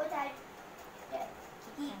both are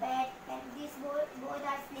keypad, and these both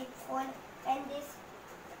are flip phone, and this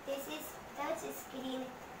is touch screen,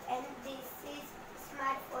 and this is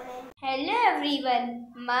smartphone. And hello everyone,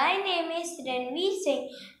 my name is Ranveer Singh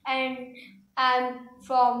and I'm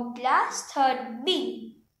from class 3rd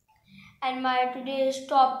B, and my today's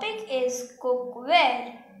topic is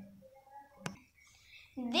cookware.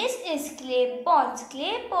 This is clay pots.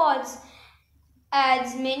 Clay pots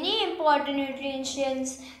adds many important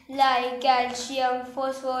nutrients like calcium,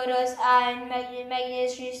 phosphorus, iron,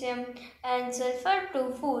 magnesium and sulfur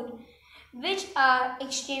to food, which are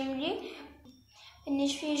extremely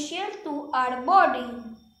beneficial to our body.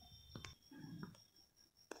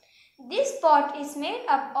 This pot is made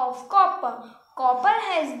up of copper. Copper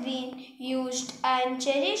has been used and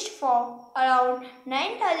cherished for around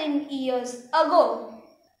 9,000 years ago.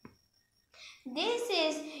 This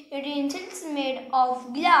is utensils made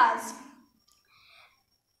of glass.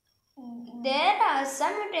 There are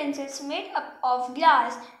some utensils made up of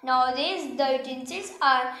glass. Nowadays, the utensils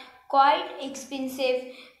are quite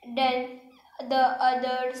expensive than the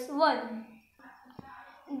others one.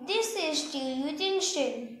 This is steel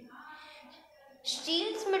utensil.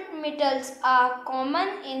 Steel metals are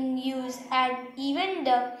common in use and even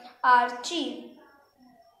they are cheap.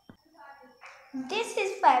 This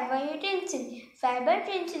is fiber utensil. Fiber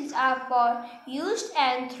utensils are for use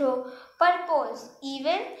and through purpose.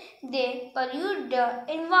 Even they pollute the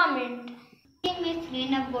environment. My name is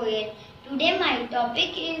Reena Goyal. Today my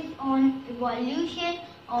topic is on evolution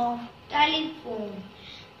of telephone.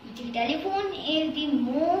 The telephone is the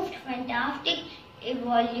most fantastic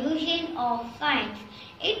evolution of science.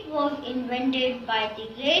 It was invented by the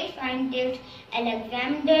great scientist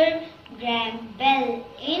Alexander Graham Bell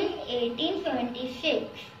in 1876.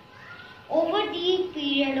 Over the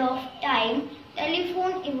period of time,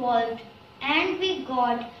 telephone evolved and we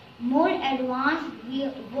got more advanced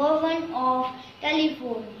version of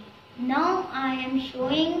telephone. Now I am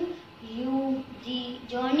showing you the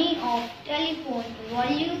journey of telephone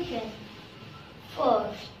evolution.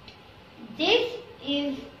 First, this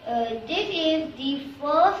is the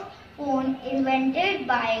first phone invented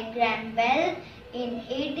by Graham Bell in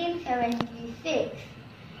 1876.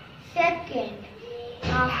 Second,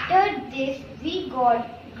 after this we got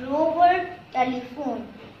Grover telephone.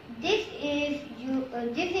 This is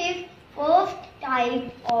first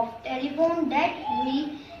type of telephone that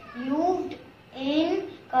we used in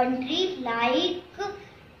countries like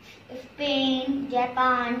Spain,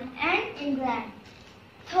 Japan, and England.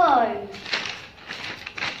 Third,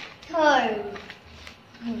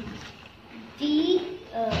 in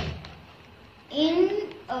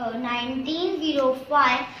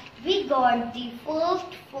 1905, we got the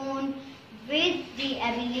first phone with the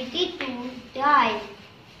ability to dial.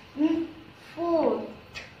 Fourth,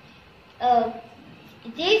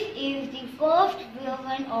 this is the first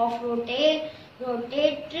version of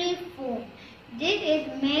rotatory phone. This is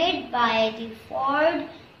made by the Ford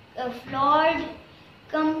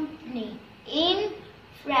company in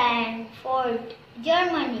Frankfurt,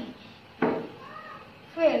 Germany.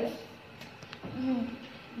 Fifth,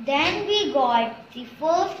 then we got the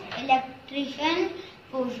first electrician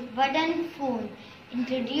push-button phone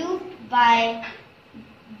introduced by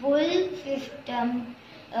Bull System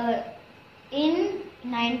in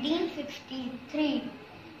 1963.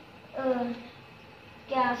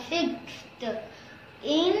 Sixth,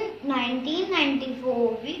 in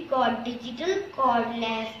 1994 we got digital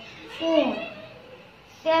cordless phone.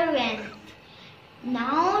 Seventh,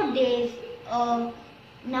 nowadays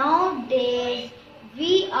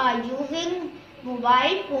we are using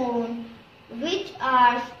mobile phones which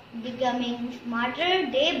are becoming smarter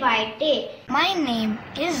day by day. My name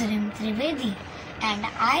is Rim Trivedi and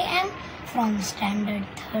I am from Standard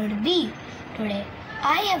 3rd B. Today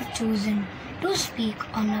I have chosen to speak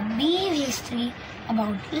on a brief history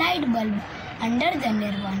about light bulb under the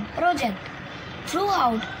Nirmaan project.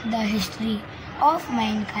 Throughout the history of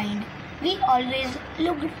mankind, we always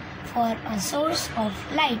looked for a source of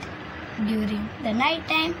light during the night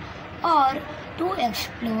time or to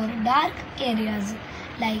explore dark areas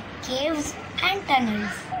like caves and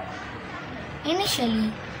tunnels.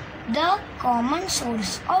 Initially, the common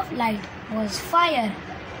source of light was fire.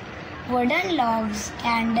 Wooden logs,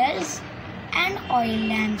 candles, and oil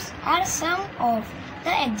lamps are some of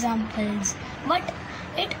the examples, but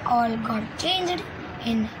it all got changed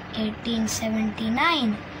in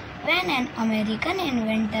 1879 when an American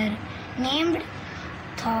inventor named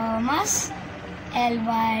Thomas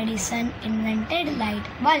Alva Edison invented light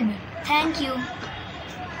bulb. Thank you.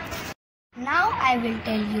 Now I will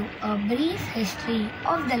tell you a brief history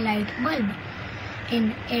of the light bulb.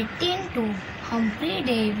 In 1802, Humphrey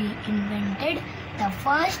Davy invented the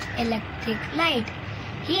first electric light.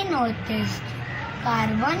 He noticed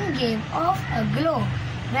carbon gave off a glow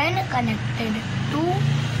when connected to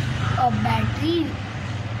a battery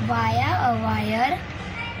via a wire.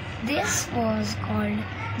 This was called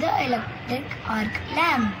the electric arc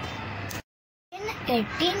lamp. In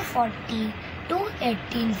 1840 to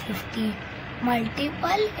 1850,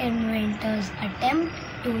 multiple inventors attempted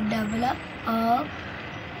to develop a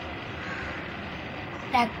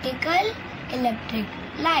practical electric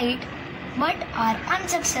light but are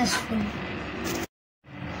unsuccessful.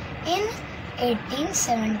 In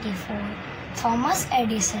 1874, Thomas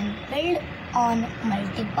Edison built on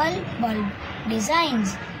multiple bulb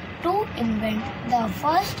designs to invent the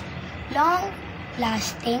first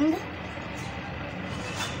long-lasting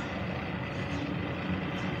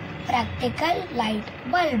practical light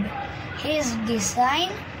bulb. His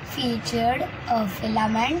design featured a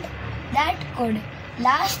filament that could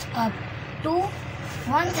last up to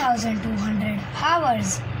 1,200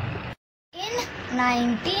 hours. In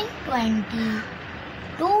 1920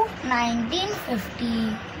 to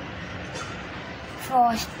 1950,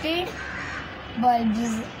 frosted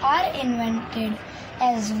bulbs are invented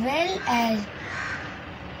as well as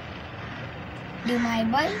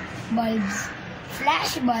dimmable bulbs.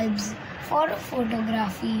 Flash bulbs for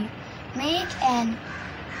photography make an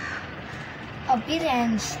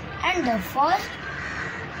appearance and the first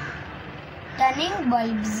turning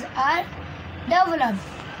bulbs are developed.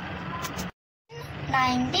 In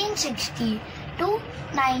 1960 to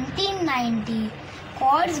 1990,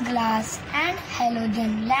 quartz glass and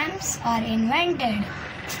halogen lamps are invented.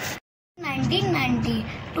 In 1990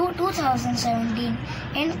 to 2017,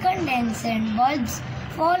 incandescent bulbs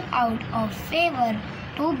fall out of favor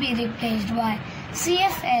to be replaced by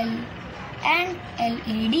CFL and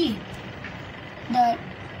LED.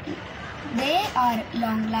 They are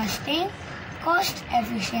long-lasting, cost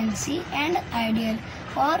efficiency and ideal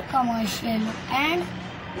for commercial and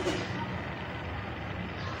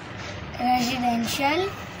residential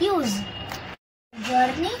use.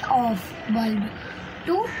 Journey of bulb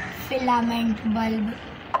to filament bulb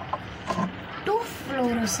to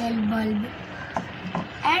fluorescent bulb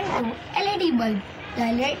and to LED bulb,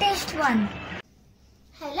 the latest one.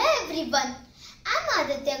 Hello everyone. I'm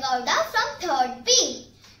Aditya Gowda from 3rd B.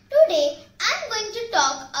 Today I'm going to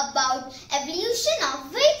talk about evolution of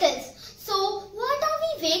vehicles. So what are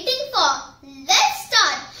we waiting for? Let's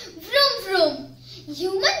start. Vroom vroom.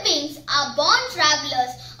 Human beings are born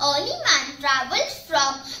travelers. Early man traveled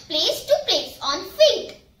from place to place on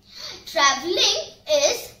feet. Traveling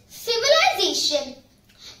is civilization.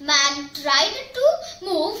 Man tried to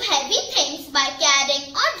move heavy things by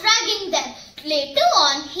carrying or dragging them. Later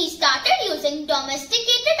on, he started using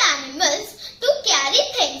domesticated animals to carry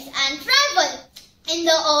things and travel. In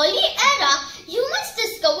the early era, humans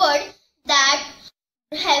discovered that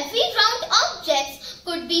heavy round objects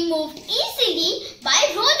could be moved easily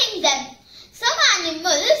by rolling them. Some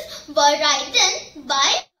animals were ridden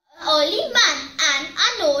by early man and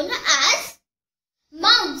are known as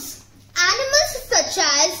mounts. Animals such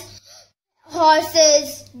as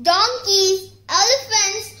horses, donkeys,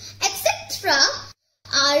 elephants, etc.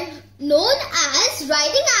 are known as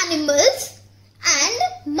riding animals and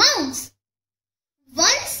mounts.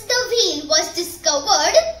 Once the wheel was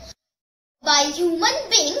discovered by human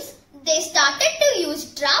beings, they started to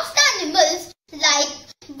use draft animals like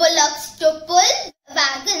bullocks to pull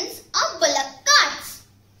wagons or bullock carts.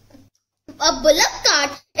 A bullock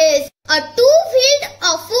cart is a two-wheeled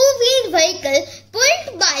or four-wheeled vehicle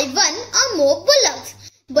pulled by one or more bullocks.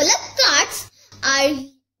 Bullock carts are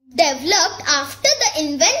developed after the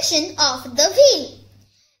invention of the wheel.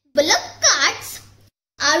 Bullock carts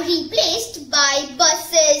are replaced by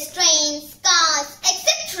buses, trains, cars,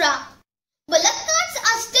 etc. Bullock carts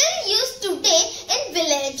are still used today in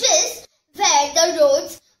villages where the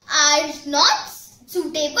roads are not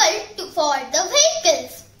suitable for the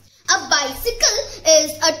vehicles. A bicycle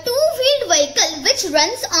is a two-wheeled vehicle which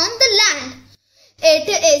runs on the land. It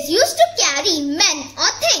is used to carry men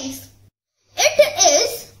or things. It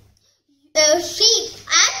is a cheap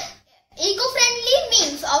and eco-friendly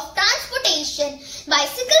means of transportation.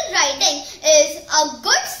 Bicycle riding is a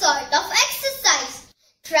good sort of exercise.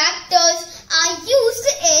 Tractors are used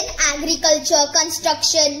in agriculture,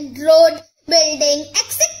 construction, road building,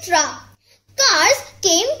 etc. Cars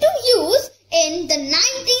came to use in the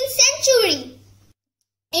 19th century.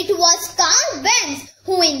 It was Carl Benz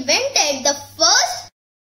who invented the first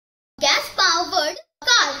gas-powered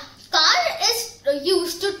car. Car is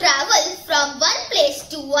used to travel from one place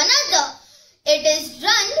to another. It is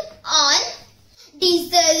run on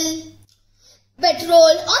diesel,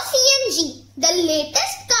 petrol or CNG. The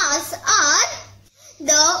latest cars are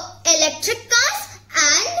the electric cars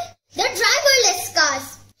and the driverless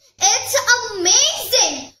cars. It's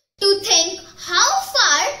amazing to think how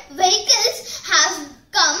far vehicles have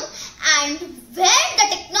come and where the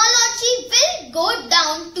technology will go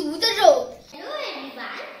down to the road. Hello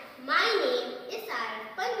everyone, my name is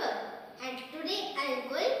Panwar and today I am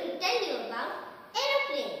going to tell you about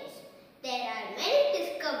aeroplanes. There are many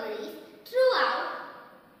discoveries throughout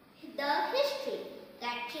the history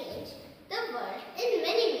that changed the world in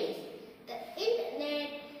many ways. The internet,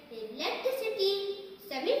 electricity,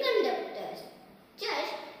 semiconductors,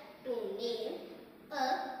 just to name a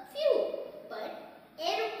few. But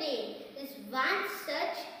aeroplane is one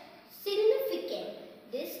such significant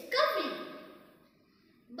discovery.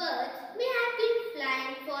 Birds may have been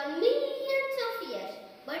flying for millions of years,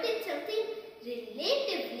 but it's something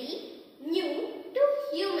relatively new to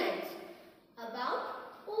humans. About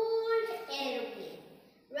old aeroplane.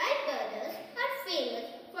 Wright brothers are famous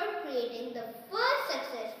for creating the first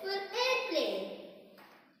successful airplane.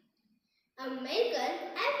 American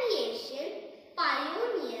aviation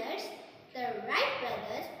pioneers, the Wright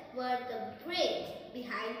brothers, were the brains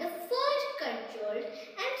behind the first controlled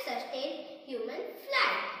and sustained human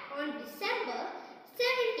flight on December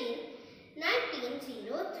 17,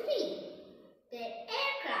 1903. Their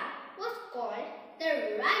aircraft was called the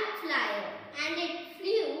Wright Flyer and it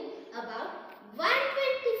flew about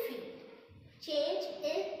 120 feet. Change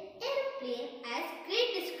in airplane as great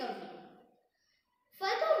discovery.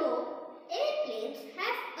 Furthermore, airplanes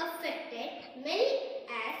have affected many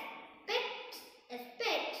aspects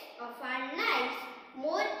of our lives.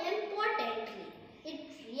 More importantly, it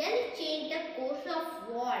really changed the course of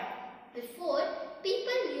war. Before,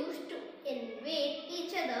 people used to invade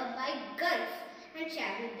each other by guns and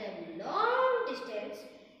travel the long distance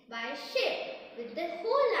by ship with the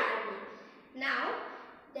whole army. Now,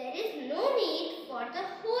 there is no need for the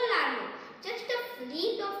whole army. Just a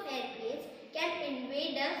fleet of airplanes can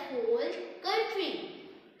invade a whole country.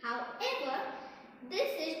 However,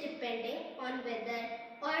 this is depending on whether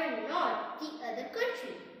or not the other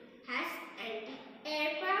country has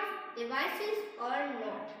anti-aircraft devices or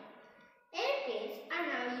not. Airplanes are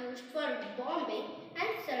now used for bombing and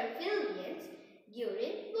surface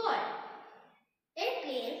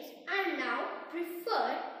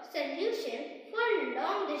solution for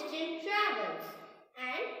long distance travels,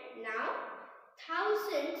 and now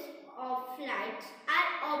thousands of flights are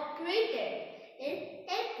operated in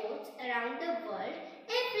airports around the world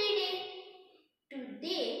every day.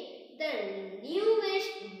 Today, the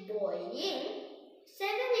newest Boeing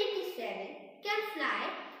 787 can fly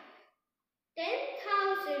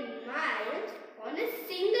 10,000 miles on a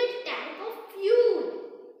single tank of fuel.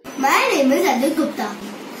 My name is Adit Gupta.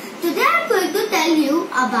 Today I am going to tell you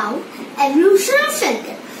about evolution of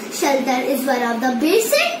shelter. Shelter is one of the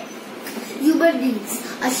basic human needs.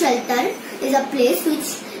 A shelter is a place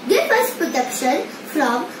which gives us protection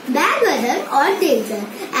from bad weather or danger.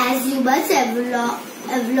 As humans evolved,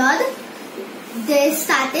 they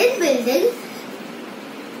started building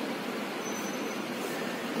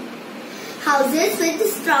houses with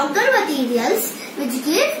stronger materials which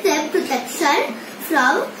gave them protection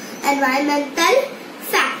from environmental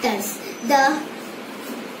factors. The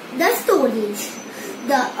Stone Age.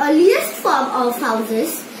 The earliest form of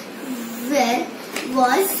houses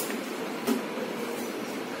was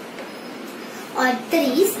on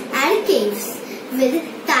trees and caves. With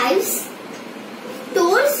tiles,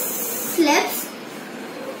 stones, slips,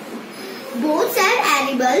 boats and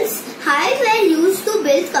animals, hides were used to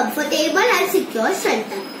build comfortable and secure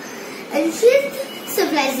shelter. Ancient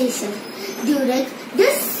civilization. During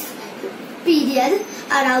this period,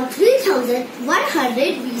 around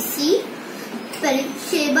 3100 BC,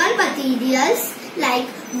 perishable materials like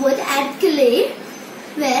wood and clay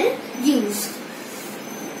were used.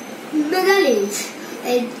 Middle Age.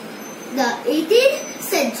 In the 18th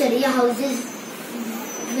century, houses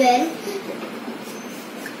were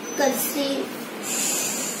constructed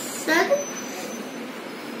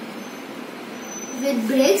with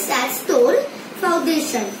bricks and stone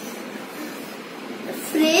foundation.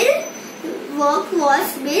 Framework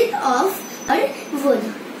was made of wood.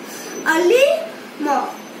 Early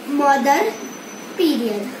modern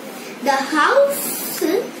period. The house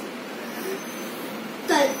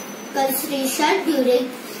construction during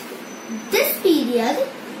this period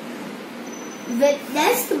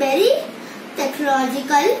witnessed many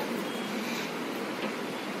technological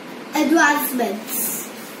advancements.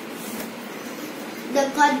 The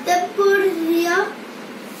contemporary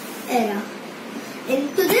era.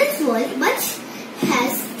 In today's world, much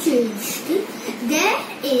has changed. There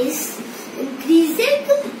is increasing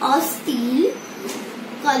of steel,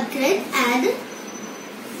 concrete and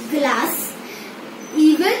glass.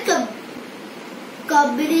 Even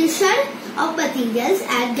combination of materials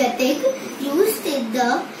are getting used in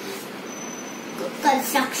the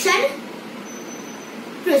construction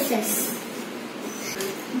process.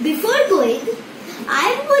 Before going,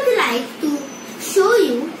 I would like to show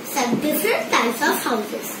you some different types of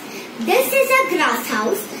houses. This is a grass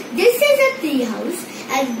house, this is a tree house,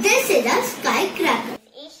 and this is a skyscraper.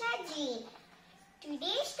 Isha Ji.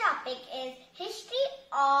 Today's topic is history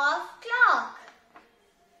of clock.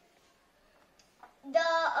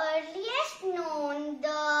 The earliest known,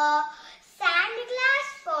 the sand glass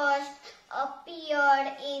first appeared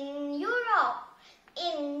in Europe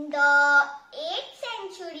in the 8th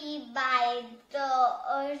century. By the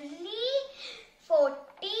early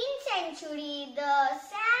 14th century, the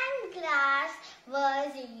sand glass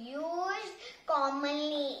was used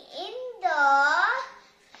commonly in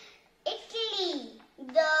Italy.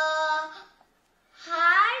 The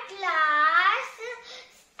hard glass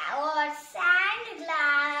or sand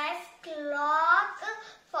glass clock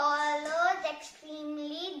follows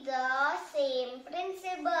extremely the same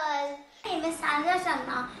principle. My name is Sandra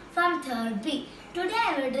Sharma from 3rd B. Today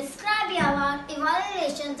I will describe about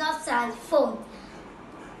evaluations of cell phones.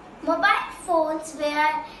 Mobile phones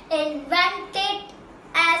were invented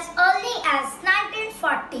as early as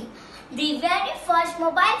 1940. The very first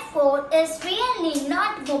mobile phone is really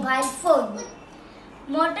not mobile phone.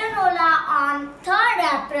 Motorola on 3rd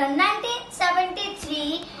April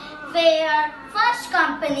 1973 were first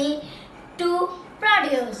company to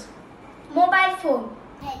produce mobile phone.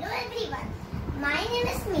 Hello everyone, my name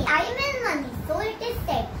is Me. I am in money, so it is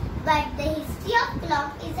said, but the history of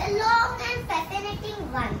clock is a long and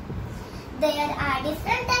fascinating one. There are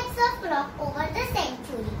different types of clock over the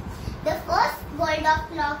century. The first world of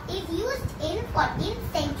clock is used in 14th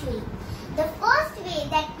century. The first way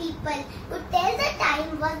that people could tell the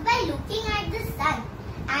time was by looking at the sun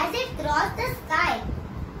as it crossed the sky.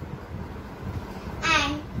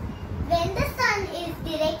 And when the sun is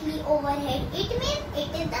directly overhead, it means it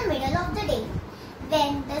is the middle of the day.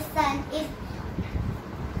 When the sun is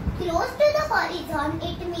close to the horizon,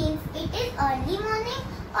 it means it is early morning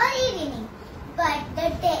or evening. But the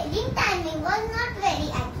telling timing was not very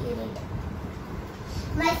accurate.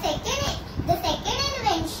 The second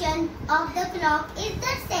invention of the clock is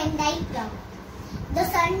the sundial clock. The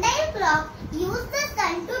sundial clock uses the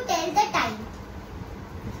sun to tell the time.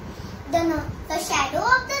 The shadow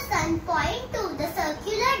of the sun point to the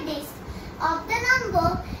circular disc of the number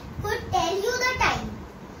could tell you the time.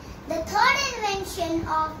 The third invention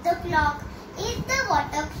of the clock is the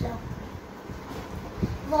water clock.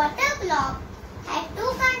 Water clock had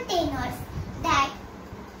two containers that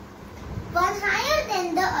one higher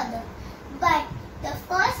than the other, but the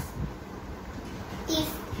first is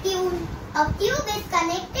tuned. A tube is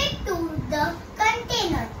connected to the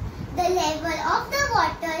container. The level of the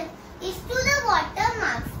water is to the water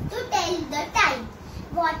marks to tell the time.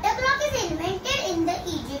 Water clock is invented in the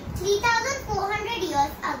Egypt 3400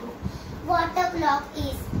 years ago. Water clock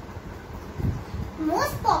is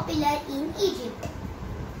most popular in Egypt.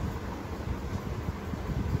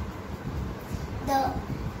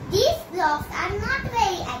 These clocks are not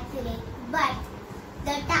very accurate, but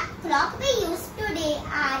the clock we use today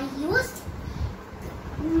are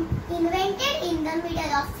invented in the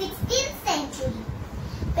middle of 16th century.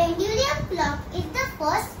 Pendulum clock is the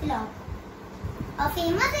first clock. A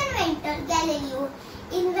famous inventor, Galileo,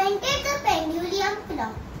 invented the pendulum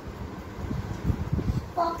clock.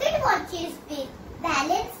 Pocket watches with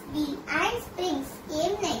balance wheel and springs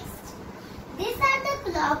came next. These are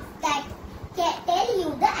the clocks that tell you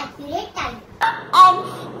the accurate time. And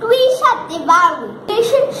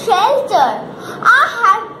Station shelter. I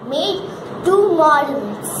have made two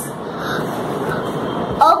models.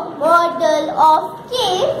 A model of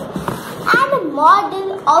cave and a model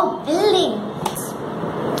of buildings.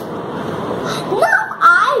 Now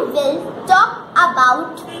I will talk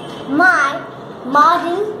about my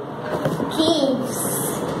model caves.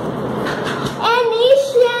 In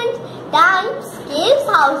ancient times, cave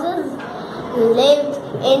houses lived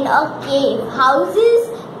in a cave houses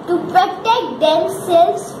to protect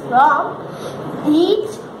themselves from heat,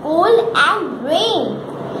 cold and rain.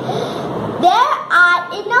 There are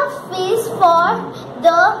enough space for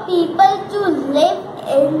the people to live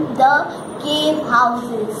in the cave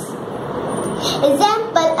houses.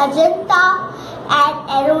 Example, Ajanta and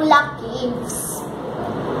Ellora caves.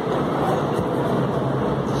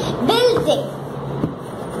 Building.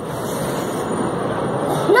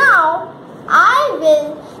 Now I will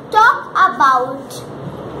talk about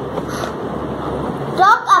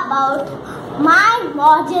my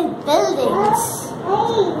model buildings.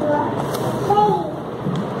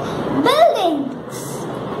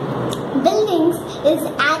 Buildings is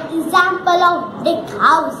an example of brick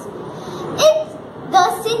house. In the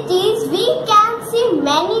cities we can see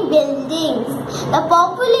many buildings. The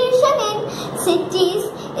population in cities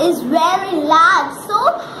is very large, so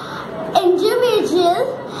individual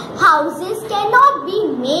houses cannot be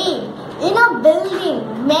made in a building.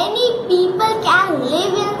 Many people can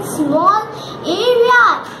live in small area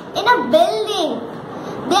in a building.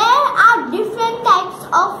 There are different types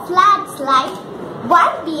of flats like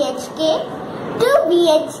 1 BHK, 2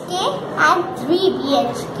 BHK and 3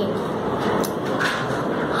 BHK.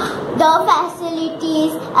 The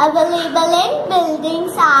facilities available in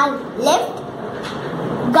buildings are lift,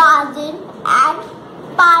 garden and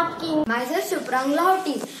parking. Myself Suprang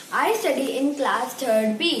Lahoti. I study in class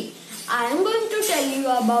 3rd B. I am going to tell you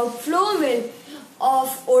about flour mill of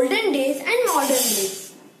olden days and modern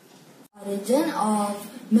days. Origin of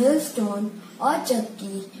millstone or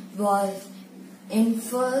chakki was in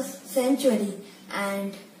 1st century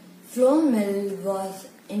and flour mill was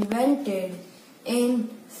invented in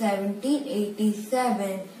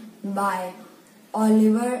 1787 by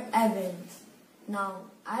Oliver Evans. Now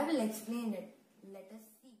I will explain it. Let us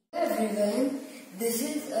see. Hello everyone, this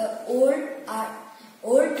is an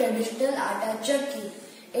old traditional atta chakki.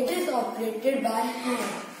 It is operated by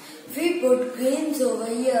hand. We put grains over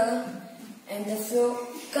here and the flour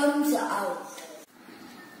comes out.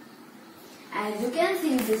 As you can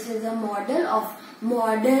see, this is a model of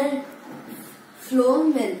modern flour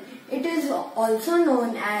mill. It is also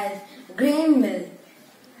known as grain mill.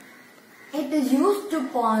 It is used to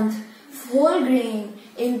pound whole grain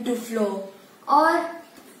into flour or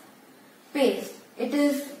paste.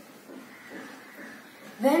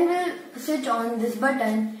 When we switch on this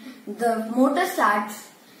button, the motor starts,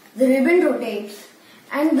 the ribbon rotates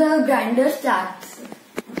and the grinder starts.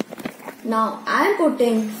 Now I am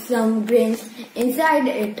putting some grains inside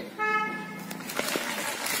it.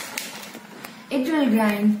 It will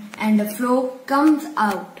grind and the flour comes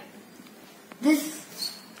out. This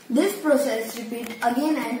process repeats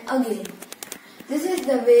again and again. This is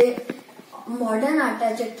the way modern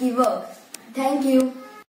atta chakki works. Thank you.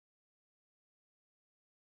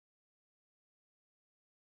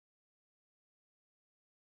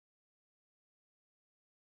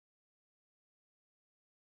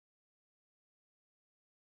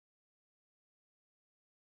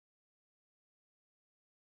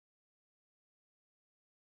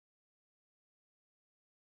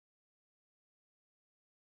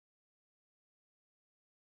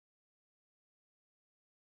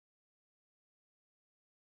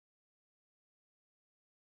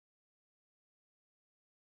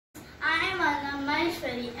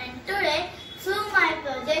 Maheshwari, and today through my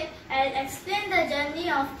project I'll explain the journey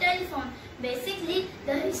of telephone, basically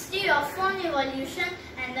the history of phone evolution,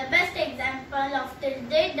 and the best example of till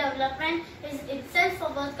date development is itself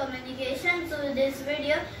about communication through this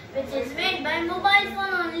video, which is made by mobile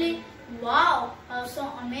phone only. Wow, how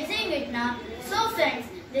so amazing it now. So friends,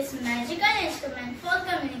 this magical instrument for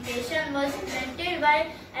communication was invented by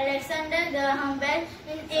Alexander Graham Bell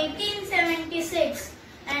in 1876,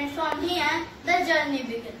 and from here the journey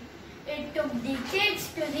began. It took decades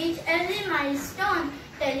to reach every milestone.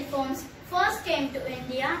 Telephones first came to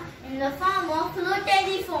India in the form of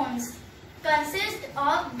rotary-phones, consist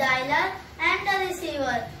of dialer and a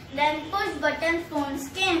receiver. Then push-button phones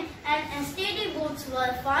came and STD booths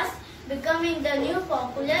were fast, becoming the new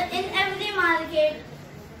popular in every market.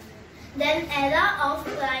 Then era of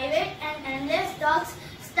private and endless talks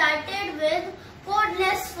started with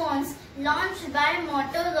codeless phones launched by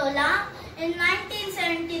Motorola in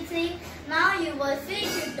 1973. Now you were free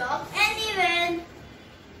to talk anywhere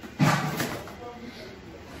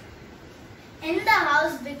in the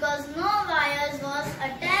house because no wires was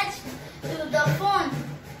attached to the phone.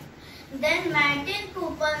 Then Martin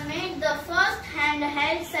Cooper made the first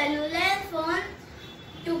handheld cellular phone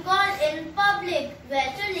to call in public.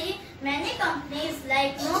 Gradually, many companies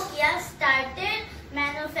like Nokia started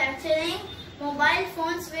manufacturing mobile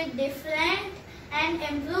phones with different and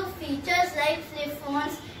improved features like flip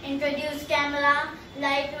phones, introduced camera,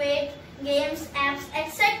 lightweight, games, apps,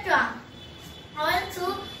 etc.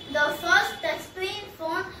 Also, the first touchscreen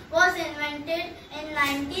phone was invented in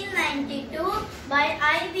 1992 by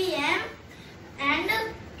IBM and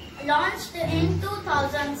launched in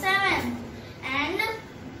 2007. And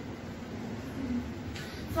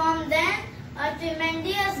from then, a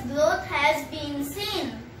tremendous growth has been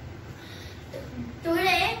seen.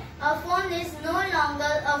 Today, a phone is no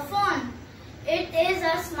longer a phone. It is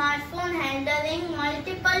a smartphone handling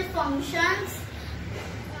multiple functions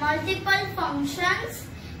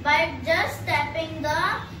by just tapping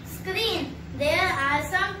the screen. There are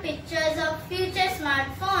some pictures of future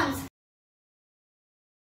smartphones.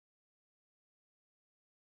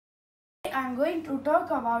 I am going to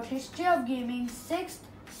talk about history of gaming, 6th,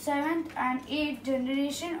 7th and 8th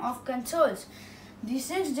generation of consoles. The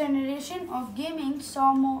 6th generation of gaming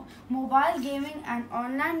saw mobile gaming and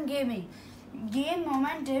online gaming gain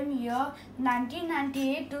momentum year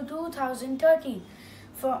 1998 to 2013.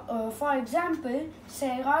 For example,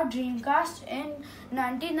 Sega Dreamcast in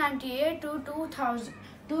 1998 to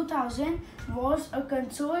 2000 was a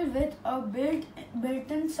console with a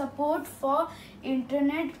built-in support for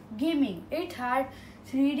internet gaming. It had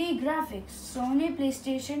 3D graphics. Sony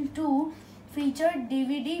PlayStation 2 featured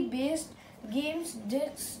DVD-based games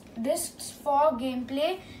discs for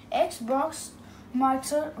gameplay. Xbox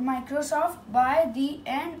Microsoft by the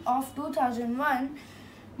end of 2001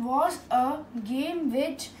 was a game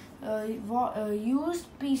which used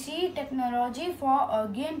PC technology for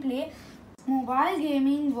gameplay. Mobile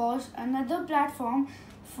gaming was another platform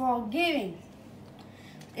for gaming.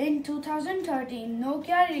 In 2013,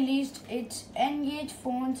 Nokia released its N-Gage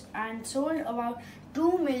phones and sold about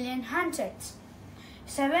 2 million handsets.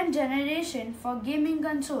 7th generation for gaming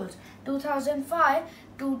consoles, 2005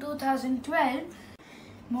 to 2012.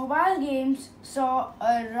 Mobile games saw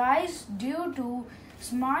a rise due to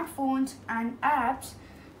smartphones and apps.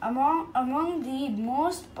 Among the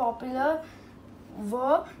most popular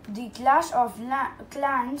were the Clash of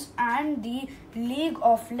Clans and the League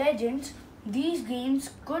of Legends. These games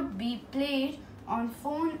could be played on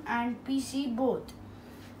phone and PC both.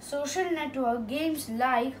 Social network games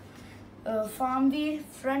like Farmville,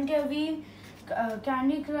 Frontierville,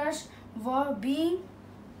 Candy Crush were being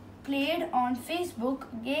played on Facebook.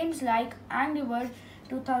 Games like Angry Birds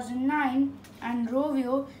 2009 and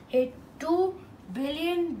Rovio hit 2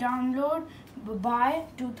 billion downloads by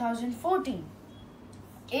 2014.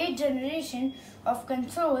 8th generation of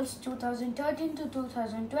consoles 2013 to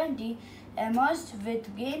 2020 emerged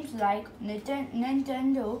with games like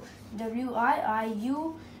Nintendo Wii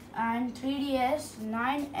U and 3DS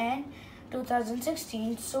 9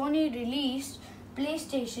 2016. Sony released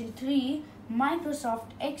PlayStation 3, Microsoft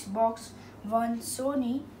Xbox One,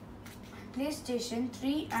 Sony PlayStation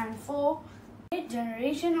 3 and 4. 8th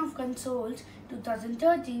generation of consoles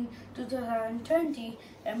 2013 to 2020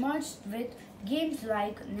 emerged with games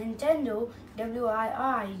like Nintendo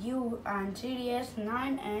Wii U and 3DS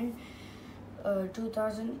 9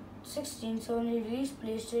 2016. Sony released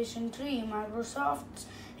PlayStation 3, Microsoft's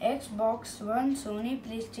Xbox One, Sony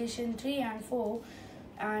PlayStation 3 and 4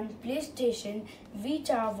 and PlayStation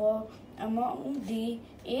Vita were among the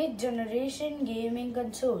 8th generation gaming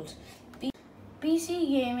consoles. PC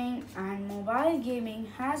gaming and mobile gaming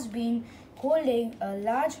has been holding a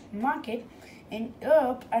large market in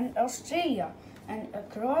Europe and Australia and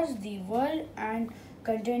across the world, and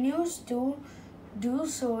continues to do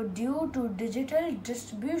so due to digital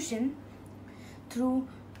distribution through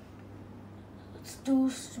to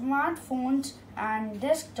smartphones and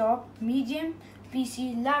desktop, medium,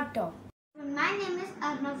 PC, laptop. My name is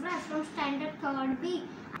Arnav Raj from Standard 3rd B.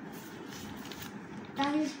 The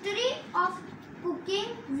history of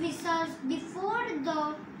cooking vessels before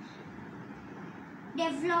the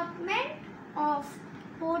development of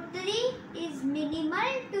pottery is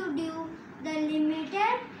minimal due to the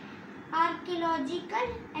limited archaeological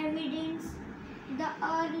evidence. The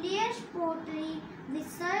earliest pottery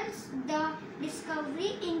vessels, the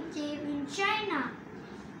discovery in cave in China.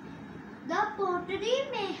 The pottery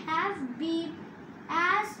may have been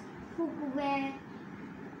as cookware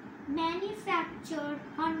manufactured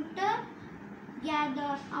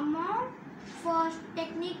hunter-gatherer among first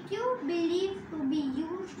technique believed to be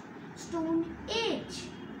used Stone Age,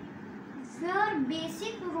 where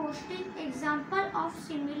basic roasting example of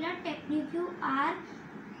similar technique are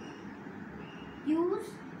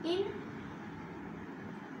used in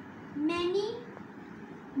many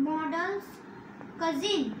models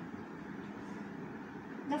cuisine.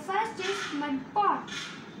 The first is mud pot,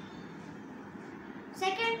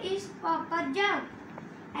 second is copper jug,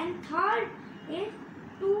 and third is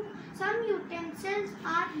some utensils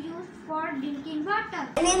are used for drinking water.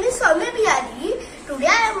 My name is Swami Bihari. Today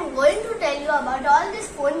I am going to tell you about all this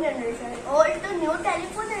phone generation, old to new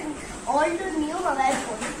telephone and old to new mobile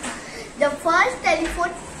phone. The first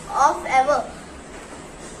telephone of ever.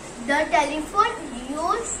 The telephone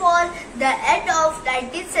used for the end of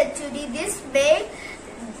 19th century. This made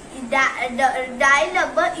the dial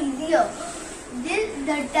number easier.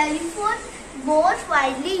 The telephone most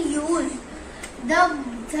widely used. The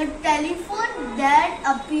telephone that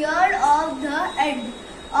appeared at the end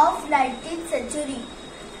of 19th century.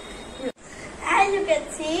 As you can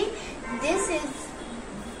see, this is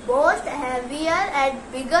most heavier and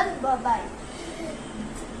bigger mobile.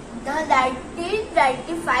 The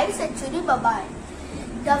 1995 century mobile.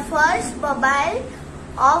 The first mobile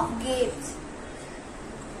of games.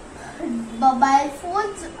 Mobile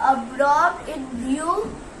phones absorbed in new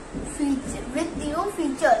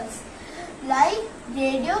features like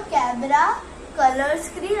radio, camera, color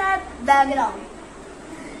screen and background.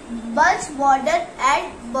 Much modern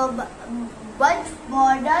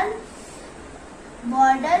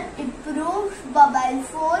improved mobile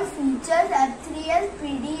phone features M3S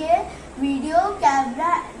PDA video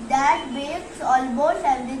camera that makes almost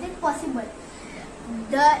everything possible.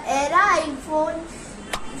 The era iPhone,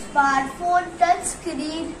 smartphone,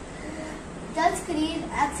 touchscreen,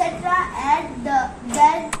 etc. and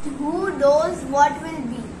then who knows what will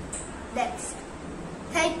be next.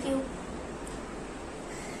 Thank you.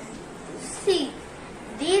 See,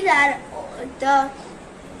 these are the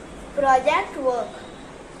project work.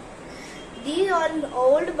 These are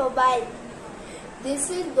old mobile. This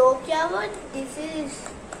is Nokia one, this is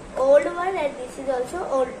old one, and this is also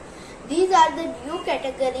old. These are the new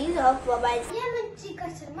categories of mobile. I am Chika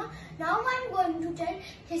Sharma. Now I am going to tell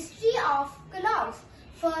history of clocks.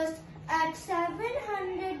 First, at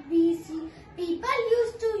 700 BC, people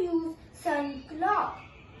used to use sun clock.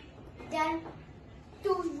 Then,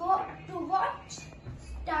 to watch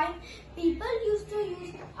time, people used to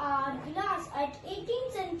use hourglass at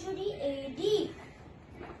 18th century AD.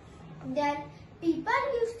 Then, people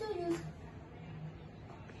used to use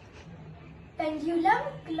pendulum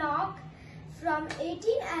clock from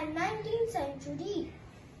 18th and 19th century.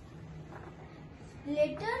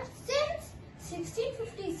 Later, since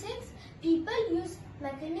 1656, people use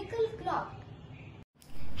mechanical clock.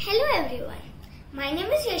 Hello everyone, my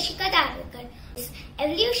name is Yashika Darwekar.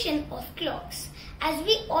 Evolution of clocks. As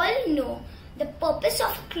we all know, the purpose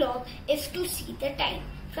of a clock is to see the time.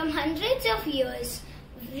 From hundreds of years,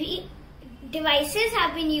 devices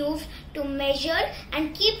have been used to measure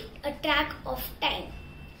and keep a track of time.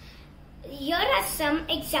 Here are some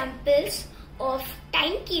examples of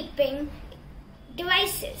timekeeping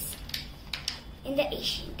devices in the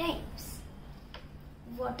ancient times.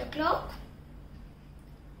 Water clock,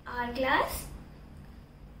 hourglass,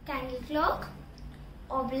 candle clock,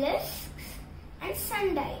 obelisks and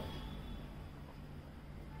sundial.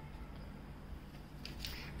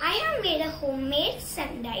 I have made a homemade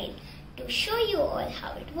sundial to show you all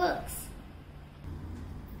how it works.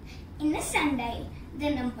 In a sundial, the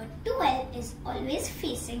number 12 is always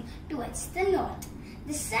facing towards the north.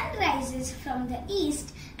 The sun rises from the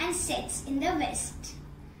east and sets in the west.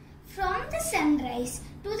 From the sunrise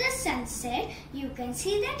to the sunset, you can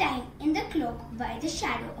see the time in the clock by the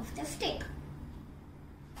shadow of the stick.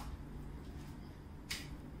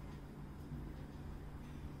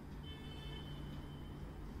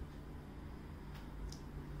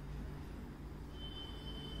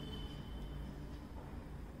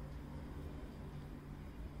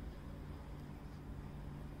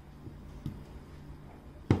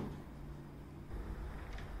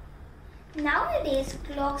 Nowadays,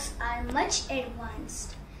 clocks are much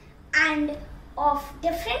advanced and of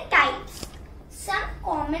different types. Some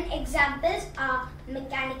common examples are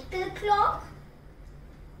mechanical clock,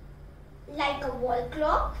 like a wall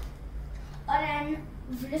clock, or an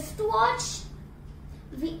wristwatch.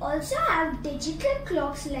 We also have digital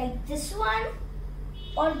clocks like this one,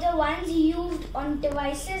 or the ones used on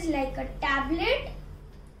devices like a tablet.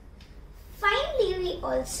 Finally, we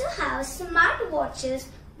also have smart watches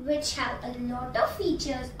which have a lot of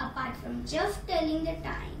features apart from just telling the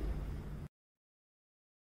time.